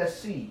plant that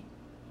seed,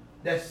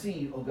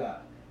 oh God,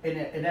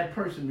 and that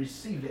person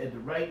received it at the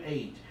right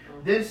age.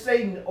 Then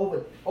Satan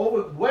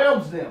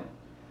overwhelms them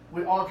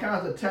with all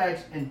kinds of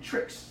attacks and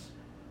tricks,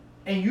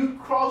 and you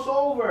cross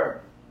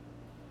over.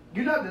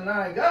 You're not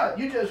denying God.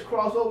 You just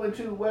cross over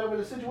into whatever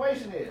the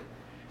situation is.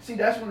 See,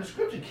 that's when the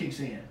scripture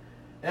kicks in.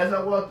 As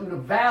I walk through the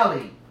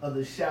valley of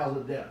the shadows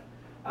of death,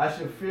 I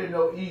shall fear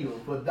no evil,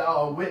 for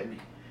thou art with me.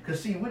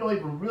 Because see, we don't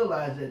even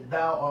realize that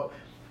thou art.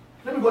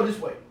 Let me go this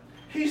way.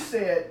 He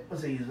said,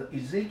 what's it,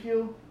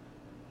 Ezekiel?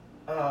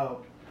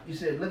 He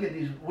said, look at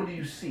these, what do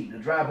you see? The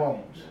dry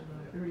bones.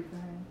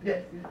 Everything.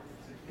 Yeah.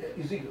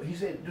 Ezekiel, he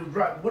said,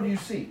 what do you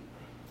see?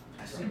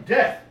 I see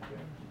death.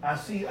 I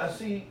see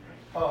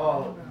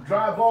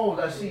dry bones.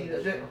 I see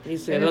that. He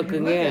said, and look if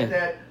you again. Look at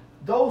that,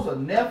 those are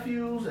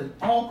nephews and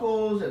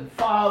uncles and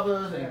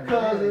fathers and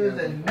cousins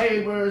and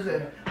neighbors,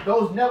 and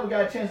those never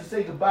got a chance to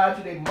say goodbye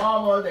to their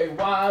mama, their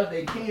wives,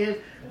 their kids.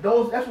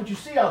 That's what you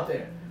see out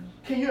there.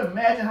 Can you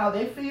imagine how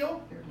they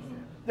feel?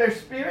 Their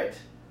spirit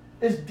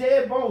is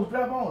dead bones,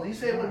 dry bones. He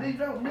said, well, these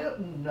don't live.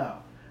 No,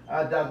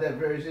 I doubt that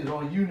very is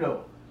only you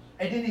know.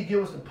 And then He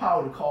gives us the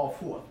power to call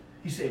forth.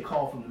 He said,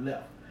 call from the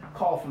left,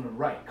 call from the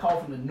right,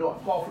 call from the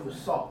north, call from the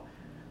south.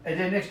 And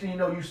then next thing you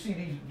know, you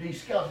see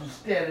these skeletons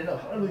standing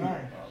up.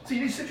 Hallelujah. See,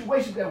 these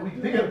situations that we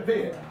live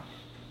in,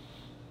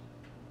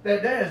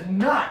 that is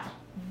not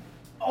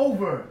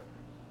over.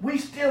 We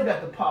still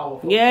got the power.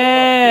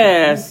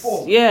 Yes.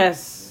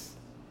 Yes.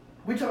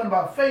 We're talking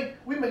about faith.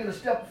 We're making a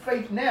step of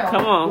faith now.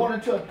 Come on. Going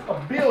into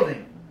a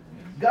building.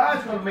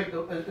 God's going to make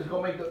is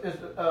going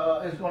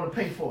to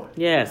pay for it.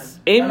 Yes.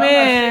 And I'm not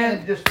Amen.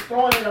 saying just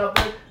throwing it out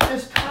there.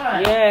 It's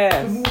time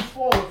Yes. to move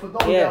forward for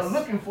those Yes. that are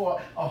looking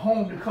for a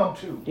home to come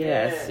to.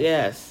 Yes.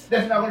 Yes.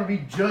 That's not going to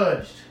be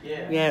judged.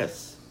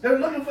 Yes. They're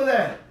looking for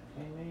that.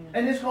 Amen.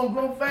 And it's going to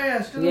grow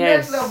fast to the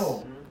Yes. next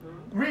level.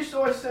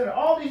 Resource center,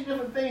 all these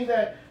different things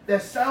that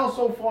sound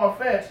so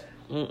far-fetched,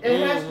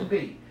 it has to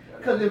be.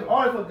 Because in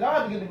order for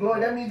God to get the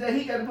glory, that means that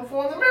he got to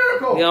perform the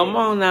miracle. Come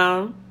on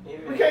now.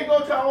 We can't go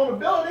to our own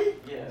ability.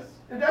 Yes.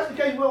 If that's the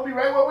case, we'll be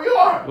right where we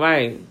are.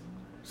 Right.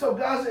 So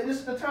God said, this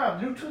is the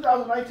time. New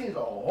 2019 is a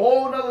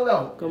whole nother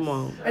level. Come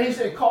on. And he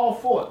said, call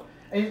forth.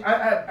 And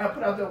I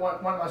put out there one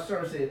of my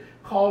sermons said,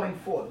 calling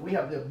forth. We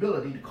have the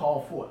ability to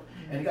call forth.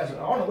 And the guy said,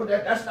 oh, no,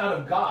 that's not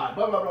of God.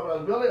 Blah, blah, blah,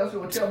 blah. Really? I said,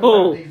 well, tell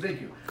me about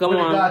Ezekiel. Come what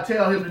on. did God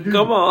tell him to do?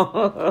 Come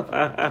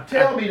on.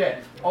 Tell me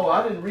that. Oh,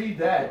 I didn't read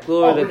that.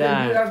 Glory to but then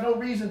God. you have no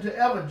reason to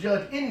ever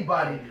judge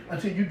anybody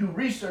until you do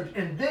research,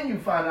 and then you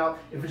find out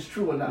if it's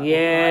true or not.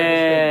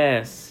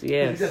 Yes. You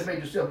Yes. just made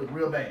yourself look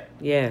real bad.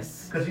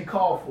 Yes. Because he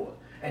called for it.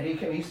 And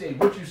he said,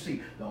 what you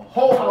see, the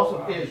whole house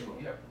of Israel.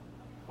 Yep.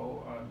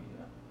 Whole army.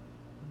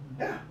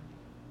 Yeah.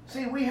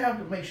 See, we have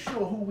to make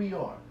sure who we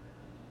are.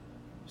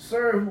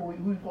 Serve who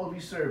we're supposed to be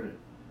serving.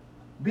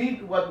 Be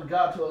what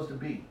God told us to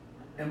be.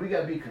 And we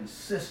got to be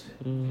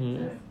consistent.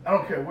 Mm-hmm. I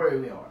don't care where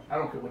we are. I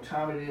don't care what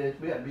time it is.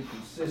 We got to be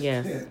consistent.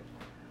 Yes.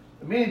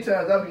 Many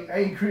times I'll be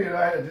angry and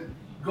I had to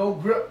go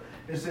grip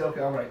and say,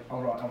 okay, all right,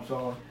 I'm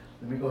sorry.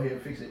 Let me go ahead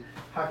and fix it.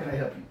 How can I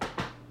help you?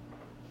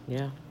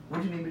 Yeah.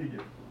 What do you need me to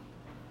do?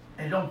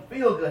 And it don't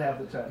feel good half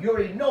the time. You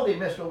already know they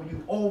messed over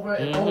you over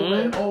and Mm-hmm. over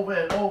and over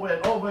and over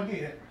and over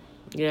again.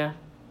 Yeah.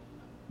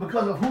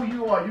 Because of who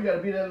you are, you got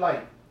to be that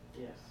light.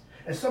 Yes.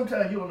 And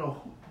sometimes you don't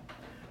know who.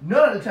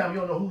 None of the time you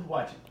don't know who's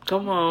watching.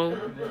 Come on.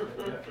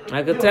 I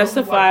You could know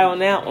testify who's on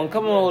that one.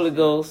 Come on, Holy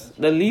Ghost.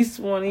 The least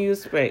one you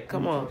expect.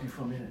 Come Let me on. talk to you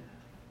for a minute.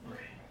 Okay.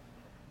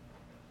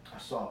 I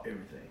saw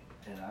everything,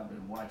 and I've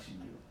been watching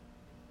you.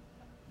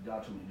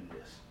 God told me to do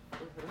this.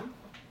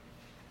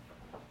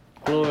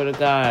 Glory to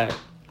God.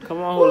 Come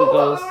on, Holy Woo,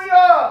 Ghost.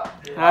 Hallelujah!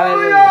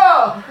 Hallelujah.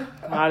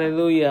 Hallelujah!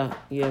 Hallelujah.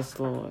 Yes,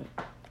 Lord.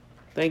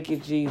 Thank you,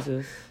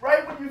 Jesus.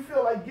 Right when you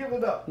feel like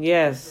giving up,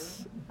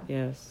 Yes.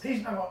 Yes.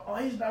 he's not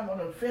going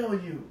to fail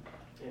you.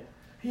 Yeah.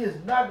 He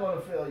is not going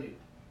to fail you.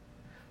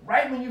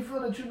 Right when you feel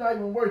that you're not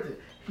even worth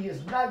it, he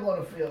is not going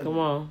to fail you. Come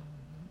on.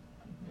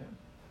 Yeah.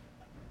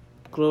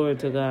 Glory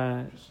to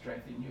God. To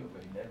strengthen you,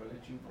 but he never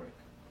let you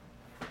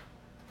break.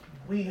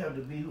 We have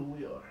to be who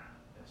we are.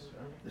 Yes, sir.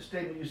 The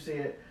statement you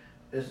said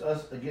is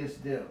us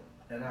against them.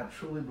 And I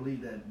truly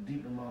believe that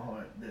deep in my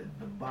heart that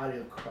the body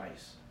of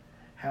Christ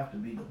have to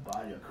be the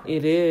body of Christ.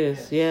 It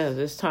is. Yes,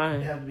 it's It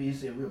time. have to be, he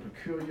said, we're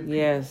peculiar people.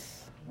 Yes.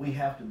 We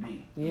have to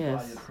be the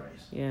Yes. body of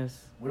Christ.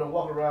 Yes. We don't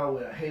walk around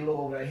with a halo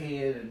over our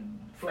head and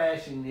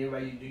flashing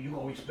everybody, you're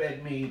going to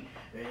respect me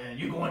and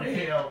you're going to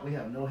hell. We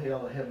have no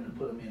hell or heaven to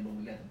put them in, but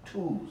we got the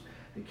tools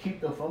to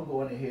keep them from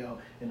going to hell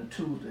and the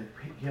tools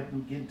to help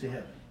them get into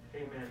heaven.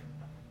 Amen.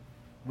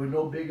 We're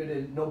no bigger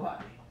than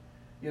nobody.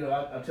 You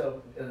know, I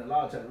tell, and a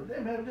lot of times,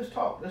 hey man, just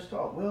talk, let's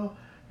talk. Well,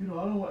 you know,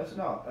 I don't want, I said,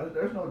 no,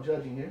 there's no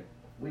judging here.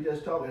 We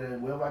just talk, and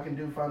then whatever I can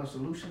do, find a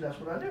solution, that's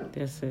what I do.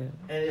 That's it.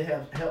 And it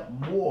has helped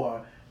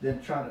more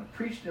than trying to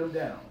preach them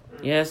down.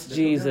 Yes, The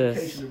Jesus.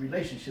 communication, the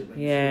relationship, like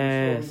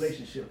Yes. the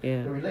relationship.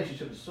 Yeah. The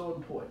relationship is so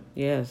important.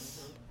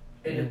 Yes.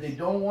 And Yes. if they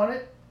don't want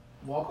it,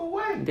 walk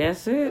away.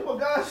 That's That's it. what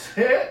God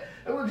said.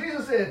 That's what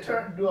Jesus said.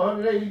 Turn, do a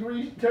 180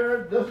 degrees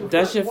turn.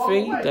 That's your walk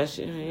feet. away. That's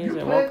your hands. You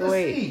And plant walk the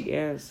away. seed.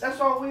 Yes. That's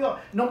all we are.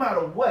 No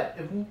matter what,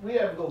 if we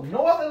ever go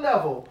no other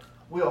level,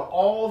 we are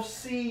all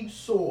seed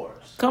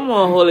sowers. Come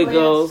on, We Holy plant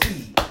Ghost.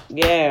 seed. That's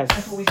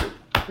Yes. what we do.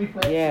 We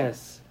plant seed.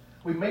 Yes.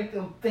 We make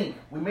them think.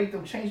 We make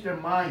them change their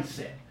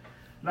mindset.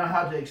 Not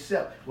how to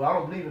accept. Well, I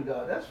don't believe in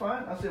God. That's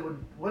fine. I said, well,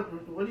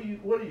 what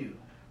are you?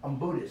 I'm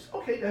Buddhist.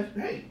 Okay,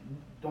 hey,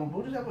 don't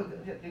Buddhists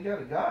have they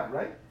got a God,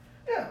 right?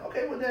 Yeah.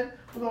 Okay. Well then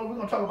we're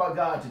gonna talk about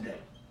God today.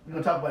 We're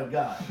gonna talk about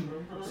God.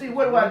 See,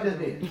 what do I just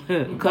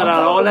did? Cut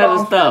out all that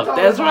other stuff.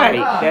 talking That's about right.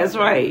 God. That's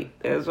right.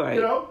 That's right.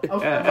 You know, I'm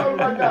still talking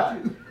about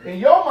God. In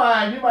your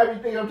mind, you might be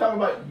thinking I'm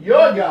talking about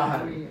your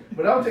God,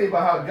 but I'm telling you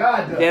about how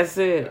God does. That's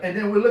it. And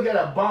then we look at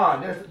a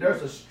bond.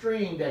 There's a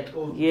string that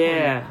goes.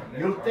 Yeah.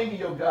 You'll think of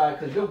your God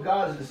because your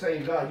God is the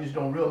same God. You just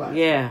don't realize.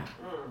 Yeah.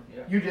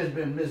 You just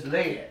been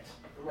misled.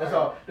 That's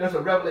all. There's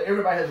a revelation.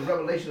 Everybody has a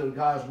revelation of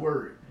God's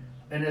word,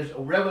 and there's a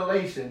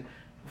revelation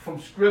from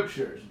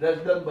scriptures.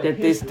 That's nothing but That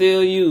they history. still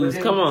But use.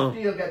 then Come we on.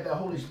 still got the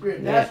Holy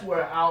Spirit. Yeah. That's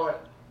where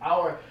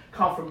our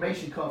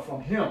confirmation comes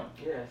from Him.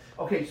 Yes.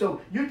 Okay, so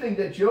you think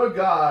that your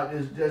God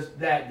is just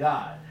that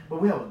God,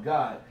 but we have a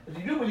God.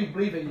 You really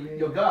believe in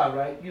your God,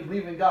 right? You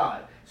believe in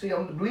God. See,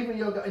 I'm believing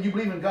your God. You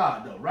believe in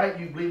God, though, right?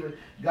 You believe in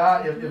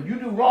God. If you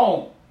do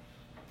wrong,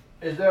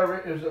 is there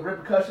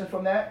repercussions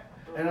from that?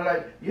 And they're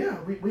like, yeah,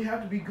 we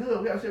have to be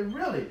good. I said,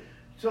 really?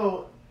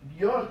 So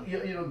your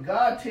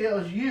God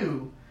tells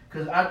you,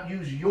 because I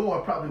use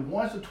your probably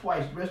once or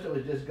twice. The rest of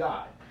it is just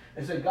God.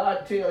 And so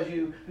God tells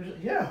you,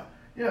 yeah.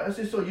 Yeah, I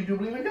said, so you do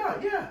believe in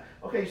God? Yeah.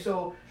 Okay,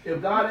 so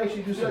if God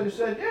actually do such and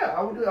such, yeah,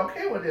 I would do it.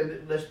 Okay, well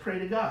then let's pray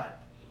to God.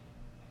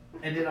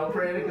 And then I'm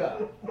praying to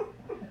God.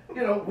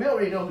 You know, we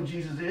already know who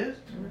Jesus is.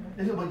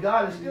 They said, but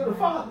God is still the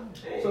Father.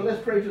 So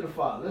let's pray to the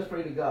Father. Let's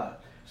pray to God.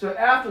 So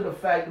after the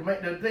fact,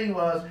 the thing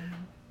was,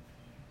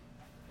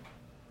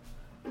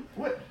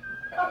 what?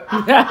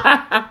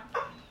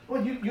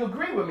 Well, you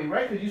agree with me,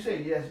 right? Because you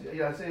say yes. You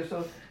know, I say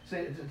so.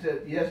 Say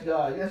yes,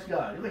 God. Yes,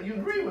 God. You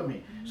agree with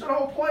me. So the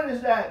whole point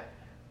is that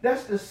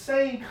that's the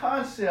same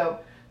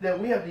concept that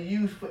we have to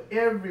use for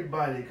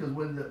everybody. Because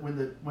when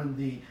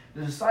the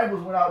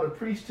disciples went out to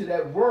preach to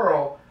that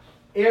world,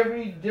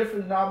 every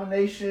different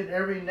denomination,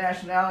 every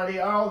nationality,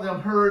 all of them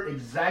heard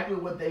exactly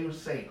what they were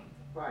saying.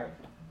 Right.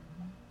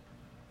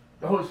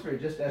 The Holy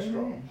Spirit, just that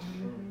strong.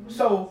 Amen.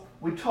 So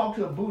we talked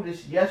to a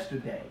Buddhist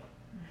yesterday,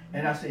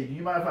 and I said, "Do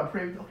you mind if I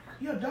pray?"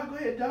 Yeah, Doc, go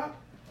ahead, Doc.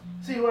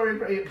 See, we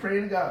already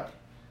prayed to God.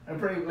 I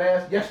prayed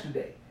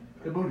yesterday,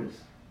 the Buddhist.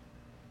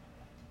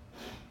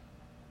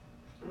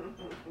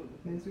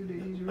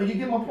 But you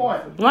get my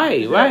point.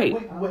 Right, right.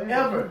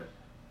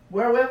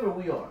 Wherever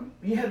we are,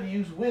 you have to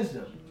use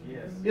wisdom.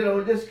 Yes. You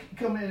know, just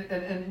come in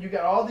and you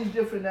got all these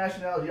different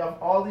nationalities, you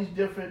have all these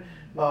different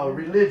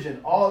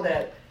religion, all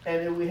that,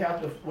 and then we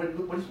have to.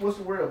 What's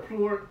the word?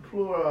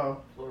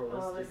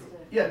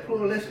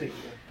 Pluralistic.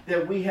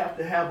 That we have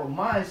to have a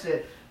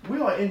mindset. We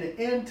are in the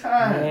end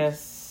times.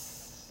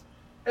 Yes.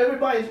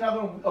 Everybody's not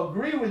going to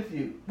agree with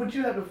you, but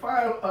you have to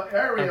find an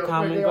area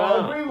where they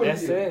all agree with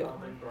That's you. it.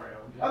 Common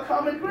ground. A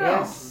common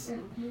ground. Yes.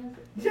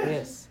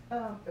 Yes.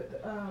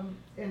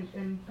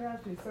 And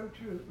Pastor is so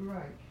true,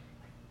 right.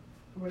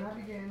 When I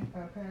began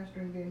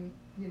pastoring, then,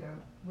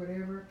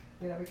 whatever,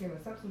 then I became a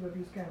substance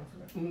abuse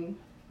counselor. Mm-hmm.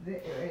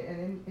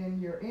 And in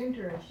your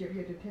internship, you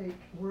had to take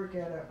work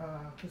at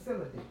a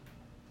facility,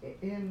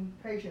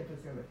 inpatient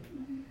facility.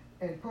 Mm-hmm.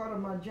 And part of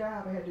my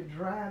job, I had to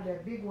drive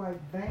that big white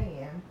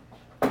van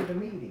to the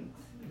meetings,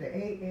 the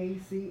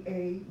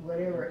AACA,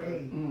 whatever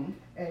A. Mm-hmm.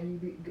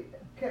 And you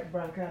kept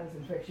bronchitis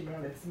infection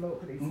on that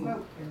smoke, they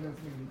smoked in those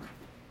meetings.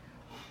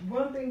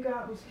 One thing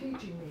God was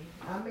teaching me,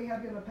 I may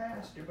have been a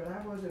pastor, but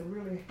I wasn't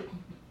really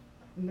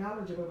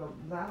knowledgeable of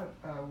a lot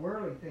of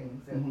worldly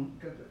things, and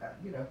because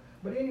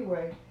But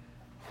anyway,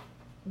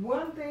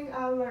 one thing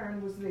I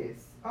learned was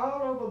this: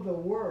 all over the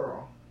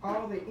world,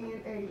 all the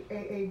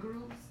NAAA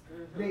groups,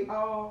 they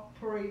all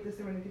prayed the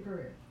Serenity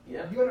Prayer.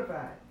 Yeah.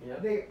 Unified. Yeah.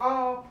 They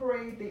all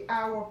prayed the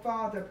Our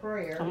Father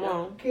prayer, Come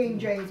on. King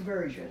James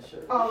Version,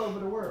 Sure. all over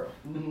the world.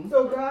 Mm-hmm.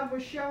 So God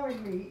was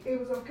showing me it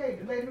was okay.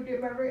 The lady who did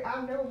my red,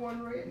 I know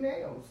one red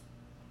nails,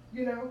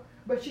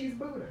 but she's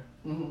Buddha.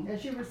 Mm-hmm. And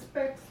she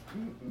respects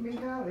me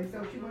highly.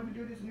 So she wanted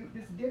to do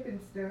this dipping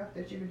stuff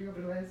that she's been doing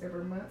for the last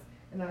several months.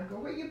 And I go,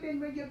 where you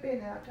been?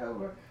 And I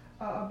told her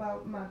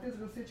about my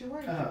physical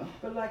situation. Uh-huh.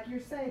 But like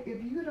you're saying,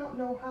 if you don't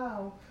know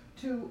how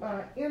to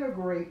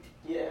integrate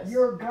Yes.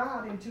 your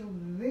God into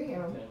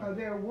them,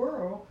 their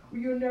world,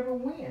 you'll never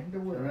win the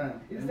world. Right.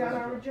 It's not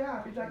our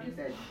job. It's like you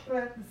said,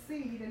 plant the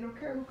seed and don't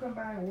care who come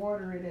by and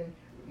water it and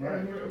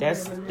Right.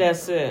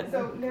 That's it.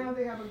 So now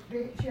she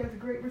has a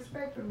great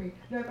respect for me.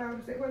 Now if I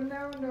would say, well,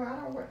 no, I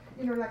don't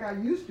want, like I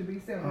used to be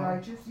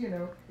self-righteous,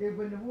 it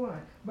wouldn't have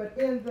won. But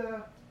in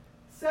the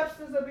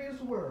substance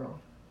abuse world,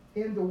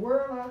 in the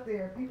world out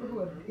there, people who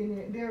are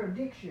in their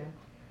addiction,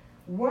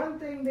 one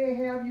thing they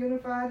have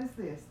unified is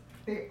this: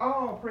 they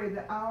all pray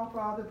the Our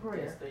Father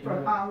prayer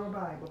from our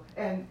Bible.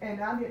 And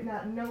I did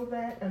not know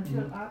that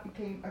until I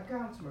became a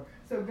counselor.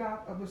 So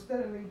God was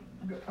steadily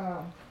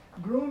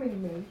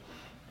grooming me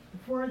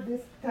for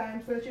this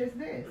time such as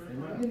this,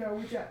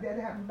 that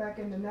happened back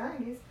in the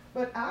 90s.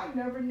 But I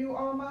never knew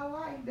all my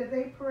life that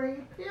they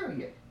prayed,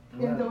 period,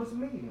 in those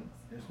meetings.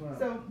 That's right.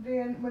 So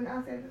then when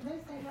I said, they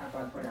say Our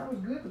Father prayer, I was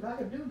good because I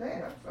could do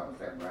that. I was all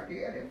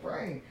self-righteous, and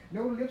praying.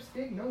 No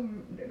lipstick, no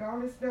all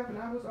this stuff, and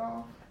I was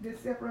all this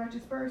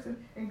self-righteous person.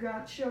 And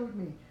God showed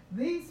me,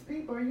 these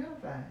people are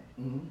unified.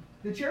 Mm-hmm.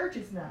 The church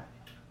is not.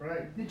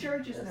 Right. The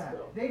church is That's not.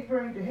 dope. They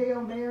praying to Hail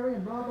Mary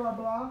and blah, blah,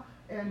 blah,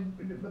 and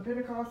the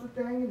Pentecostal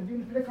thing, and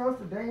the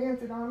Pentecostal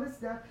dance and all this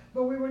stuff,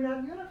 but we were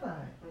not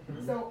unified.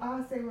 Mm-hmm. So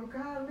I say, well,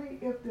 golly,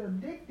 if the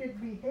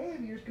addicted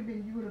behaviors can be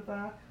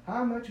unified,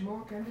 how much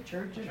more can the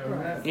church of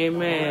Christ?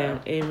 Amen.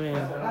 Amen.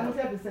 I just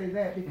have to say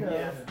that because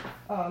Yeah.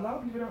 a lot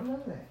of people don't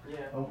know that.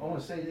 Yeah. I want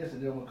to say this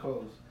and then we'll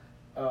close.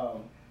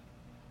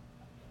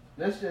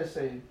 Let's just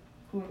say,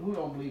 who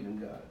don't believe in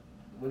God?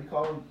 What do you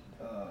call them?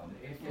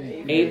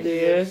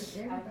 Atheists.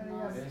 They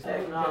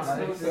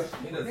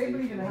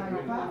believe in a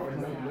higher power.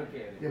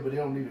 Yeah, but they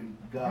don't believe in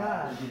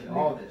God. God.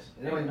 All this.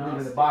 They don't even believe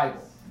in the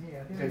Bible.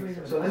 Yeah, they Okay, believe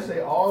in so let's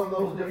say all of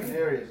those different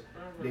areas.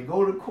 They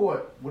go to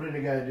court. What do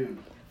they got to do?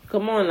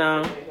 Come on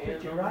now.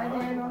 Put your right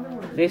hand on the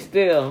word. They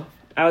still.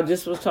 I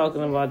just was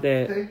talking about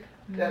that. See?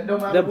 That no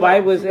matter The what,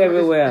 Bible is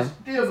everywhere. It's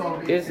still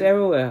gonna be. It's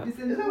everywhere. It's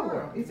in the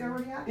world. It's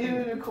already out there.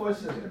 Even in the court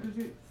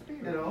system.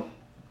 You know.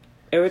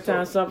 Every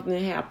time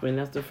something happens,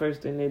 that's the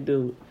first thing they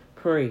do.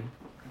 Pray.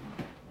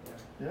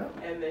 Yeah.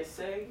 And they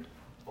say,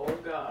 oh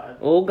God,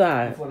 Oh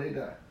God. Before they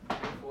die.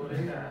 before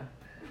they die.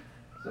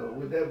 So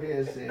with that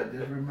being said,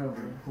 just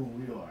remember who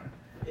we are.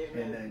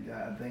 Amen. And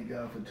I thank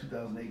God for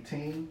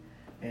 2018.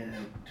 And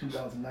in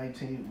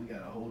 2019, we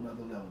got a whole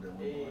nother level that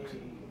we're going to.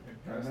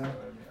 Pastor,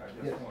 I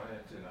just Yes.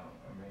 wanted to know,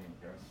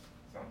 just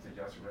something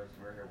just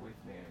resonated with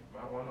me.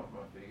 One of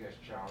my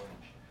biggest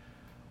challenge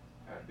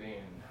has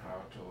been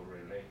how to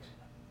relate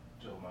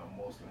to my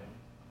Muslim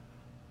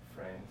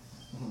friends,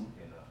 Mhm.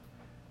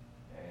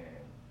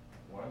 And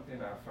one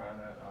thing I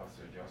found out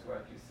also, just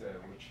like you said,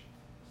 which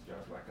is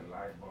just like a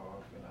light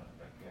bulb,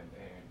 like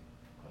and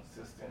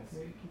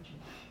consistency.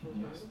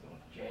 Just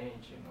don't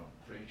change,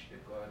 preach the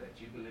God that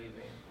you believe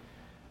in.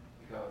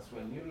 Because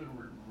when you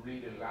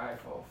read the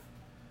life of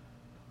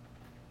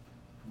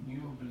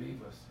new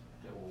believers,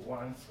 they were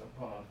once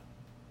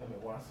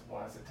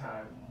a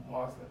time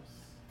Muslims,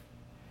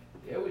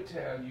 they would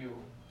tell you,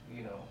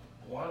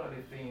 one of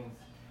the things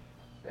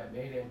that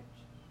made them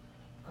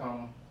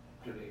come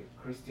to the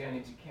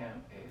Christianity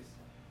camp is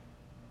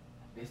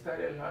they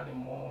started learning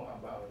more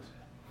about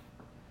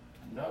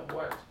not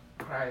what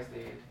Christ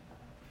did,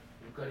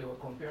 because they were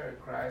comparing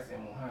Christ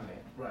and Muhammad.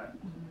 Right.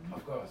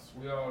 Of course,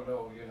 we all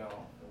know,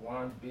 the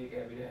one big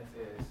evidence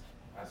is,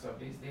 as of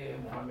this day,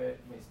 Muhammad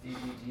may still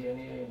be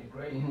DNA in the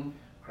grave, Mhm.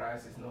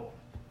 Christ is no.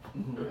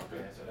 Mhm.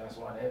 Okay, so that's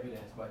one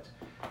evidence. But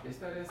they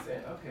started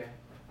saying, okay,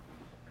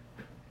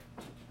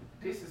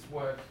 this is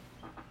what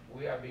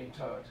we are being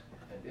taught,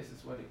 and this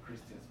is what the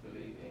Christians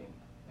believe in.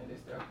 And they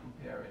start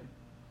comparing,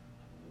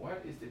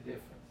 what is the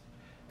difference?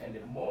 And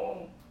the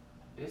more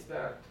they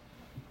start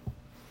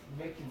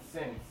making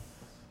sense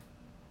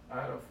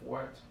out of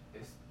what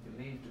is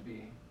believed to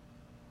be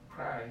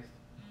Christ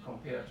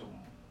compared to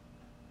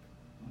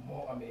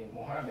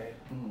Muhammad,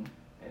 Mhm.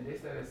 and they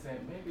started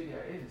saying maybe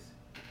there is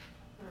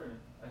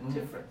a Mhm.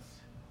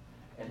 difference,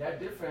 and that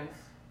difference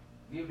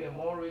gives them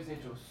more reason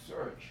to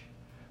search,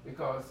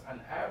 because an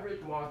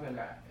average Muslim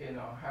that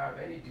have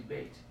any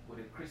debate with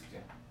a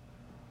Christian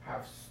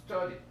have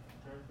studied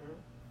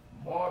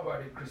more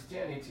about the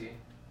Christianity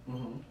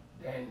Mhm.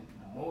 than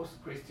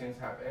most Christians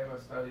have ever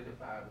studied the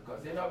Bible,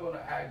 because they're not going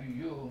to argue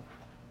you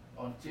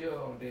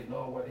until they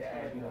know what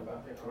they're arguing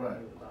about.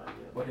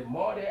 Right. But the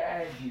more they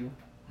argue,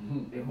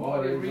 Mhm. the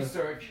more they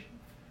research,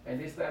 and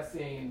they start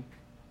saying,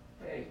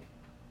 hey,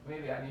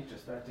 maybe I need to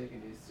start taking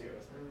this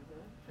seriously.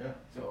 Yeah.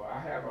 So I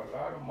have a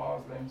lot of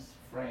Muslims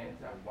friends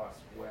that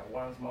were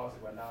once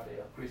Muslim, but now they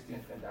are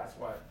Christians, and that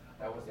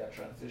was their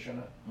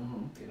transitional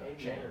Mhm.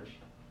 change.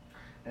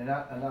 And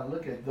I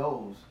look at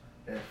those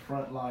as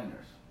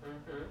frontliners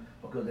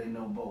because they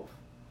know both.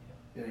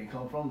 And they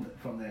come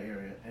from that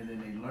area, and then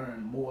they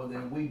learn more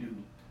than we do.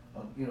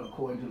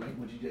 According to like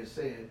what you just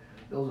said,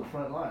 those are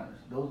frontliners.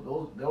 Those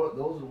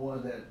are the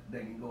ones that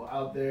can go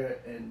out there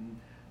and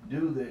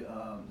do the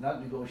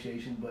not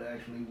negotiation, but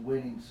actually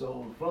winning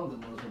souls from the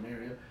Muslim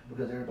area,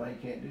 because everybody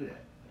can't do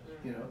that.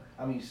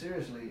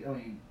 Seriously.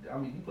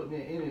 You put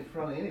me in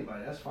front of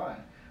anybody, that's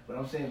fine. But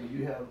I'm saying, when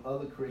you have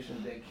other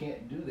Christians that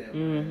can't do that,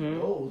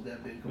 those that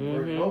have been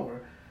converted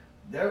over,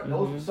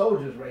 those are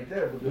soldiers right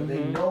there, because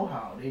they know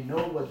how, they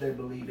know what they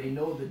believe, they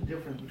know the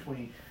difference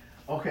between,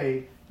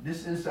 okay, this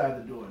is inside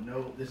the door,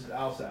 no, this is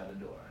outside the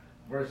door,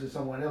 versus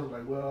someone else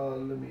like, well,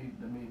 let me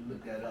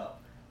look that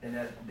up, and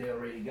that they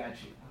already got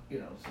you.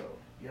 So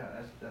yeah,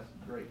 that's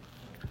great.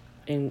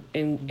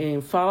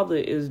 And Father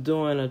is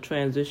doing a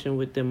transition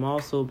with them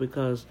also,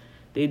 because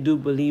they do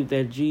believe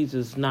that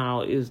Jesus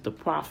now is the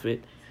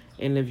prophet.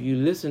 And if you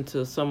listen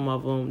to some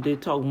of them, they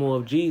talk more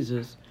of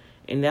Jesus.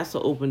 And that's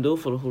an open door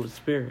for the Holy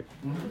Spirit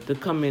to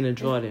come in and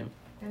draw them.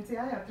 And see,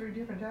 I have 3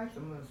 different types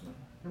of Muslims.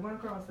 The one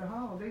across the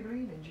hall, they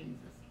believe in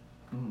Jesus.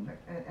 Mm-hmm.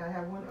 And I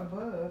have one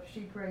above,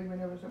 she prayed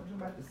whenever something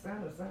about the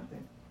sun or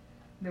something.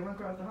 The one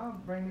across the hall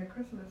bring me a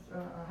Christmas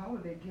a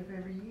holiday gift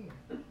every year.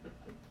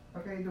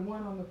 Okay, the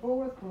one on the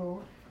 4th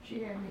floor,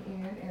 she had me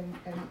in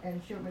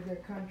and showed me their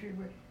country,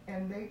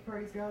 and they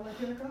praise God like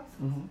Pentecostals.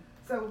 Mm-hmm.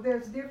 So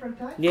there's different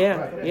types. Yeah, of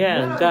Muslims. yeah,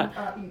 None God. of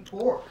them, eat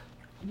pork,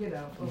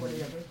 or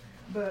whatever.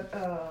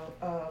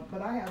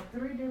 But I have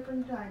 3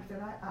 different types,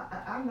 and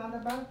I'm not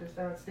about to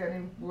start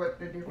studying what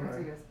the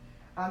difference is.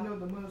 I know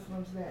the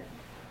Muslims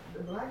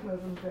the black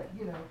Muslims that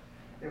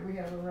we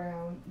have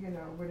around,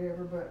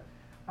 whatever. But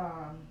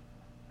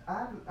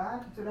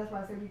so that's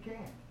why I say we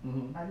can't.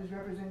 Mm-hmm. I just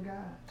represent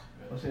God.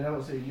 I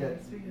would say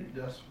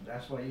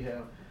that's why you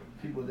have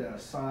people that are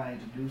assigned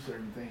to do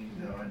certain things,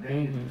 that are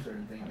ordained to do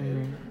certain things.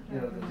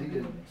 Because he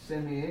can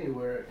send me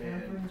anywhere,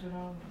 and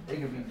it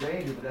can be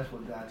dangerous, but that's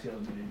what God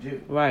tells me to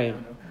do. Right.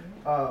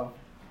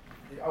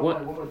 I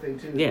want one more thing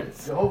too.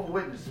 Yes. Jehovah's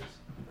Witnesses.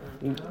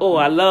 Oh,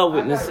 I love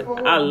witnessing.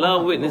 I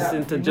love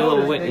witnessing to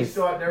Jehovah's Witness.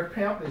 Their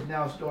pamphlets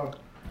now start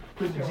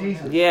putting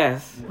Jesus.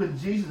 Yes. Putting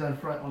Jesus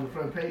on the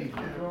front page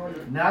now.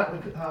 Not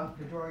with To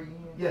draw you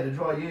in. yeah, to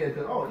draw you in.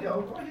 Cause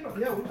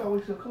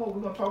we thought come on,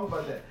 we're gonna talk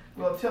about that.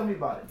 Well, tell me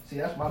about it. See,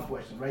 that's my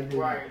question right there.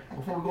 Right.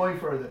 Before we go any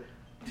further,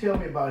 tell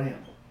me about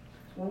him.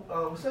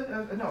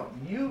 No,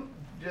 you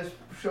just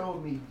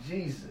showed me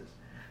Jesus.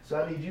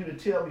 So I need you to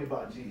tell me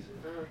about Jesus.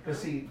 Because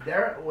see,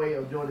 their way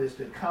of doing this is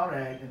to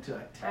counteract and to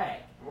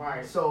attack.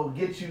 Right. So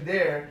get you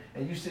there,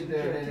 and you sit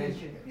there and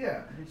then,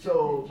 yeah.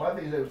 So my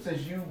thing is that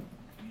since you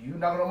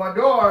knocking on my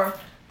door,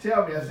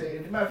 tell me. I say,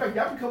 as a matter of fact,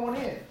 y'all can come on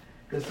in.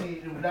 Because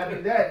see, when I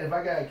do that, if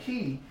I got a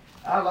key,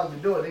 I lock the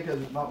door because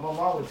my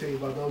mom would tell you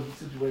about those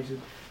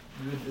situations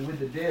with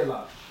the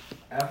deadlock.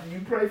 After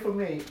you pray for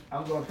me,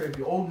 I'm going to pray for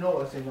you. Oh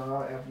no, I say,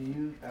 no, after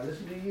I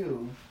listen to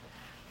you,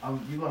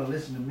 you're going to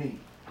listen to me.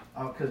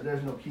 Because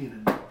there's no key to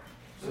the door.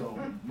 So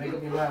make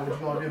up your mind what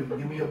you're going to do.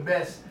 Give me your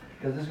best,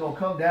 because it's going to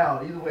come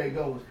down. Either way it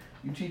goes.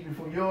 You teach me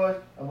from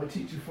yours, I'm going to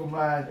teach you from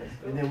mine,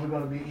 and then we're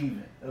going to be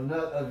even.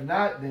 If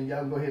not, then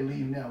y'all go ahead and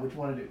leave now. What you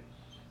want to do?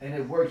 And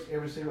it works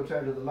every single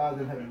time, because a lot of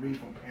them have to read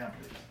from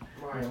pamphlets.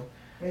 Right.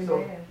 You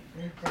know?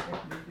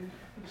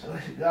 So,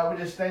 God,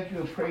 we just thank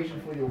you and praise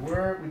you for your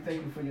word. We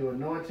thank you for your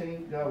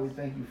anointing. God, we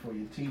thank you for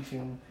your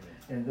teaching.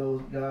 And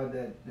those, God,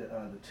 that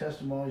the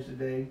testimonies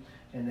today,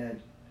 and that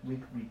we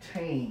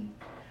retain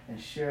and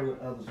share with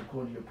others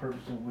according to your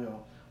purpose and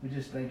will. We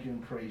just thank you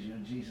and praise you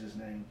in Jesus'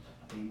 name.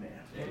 Amen.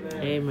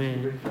 Amen.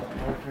 You ready for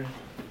our offering?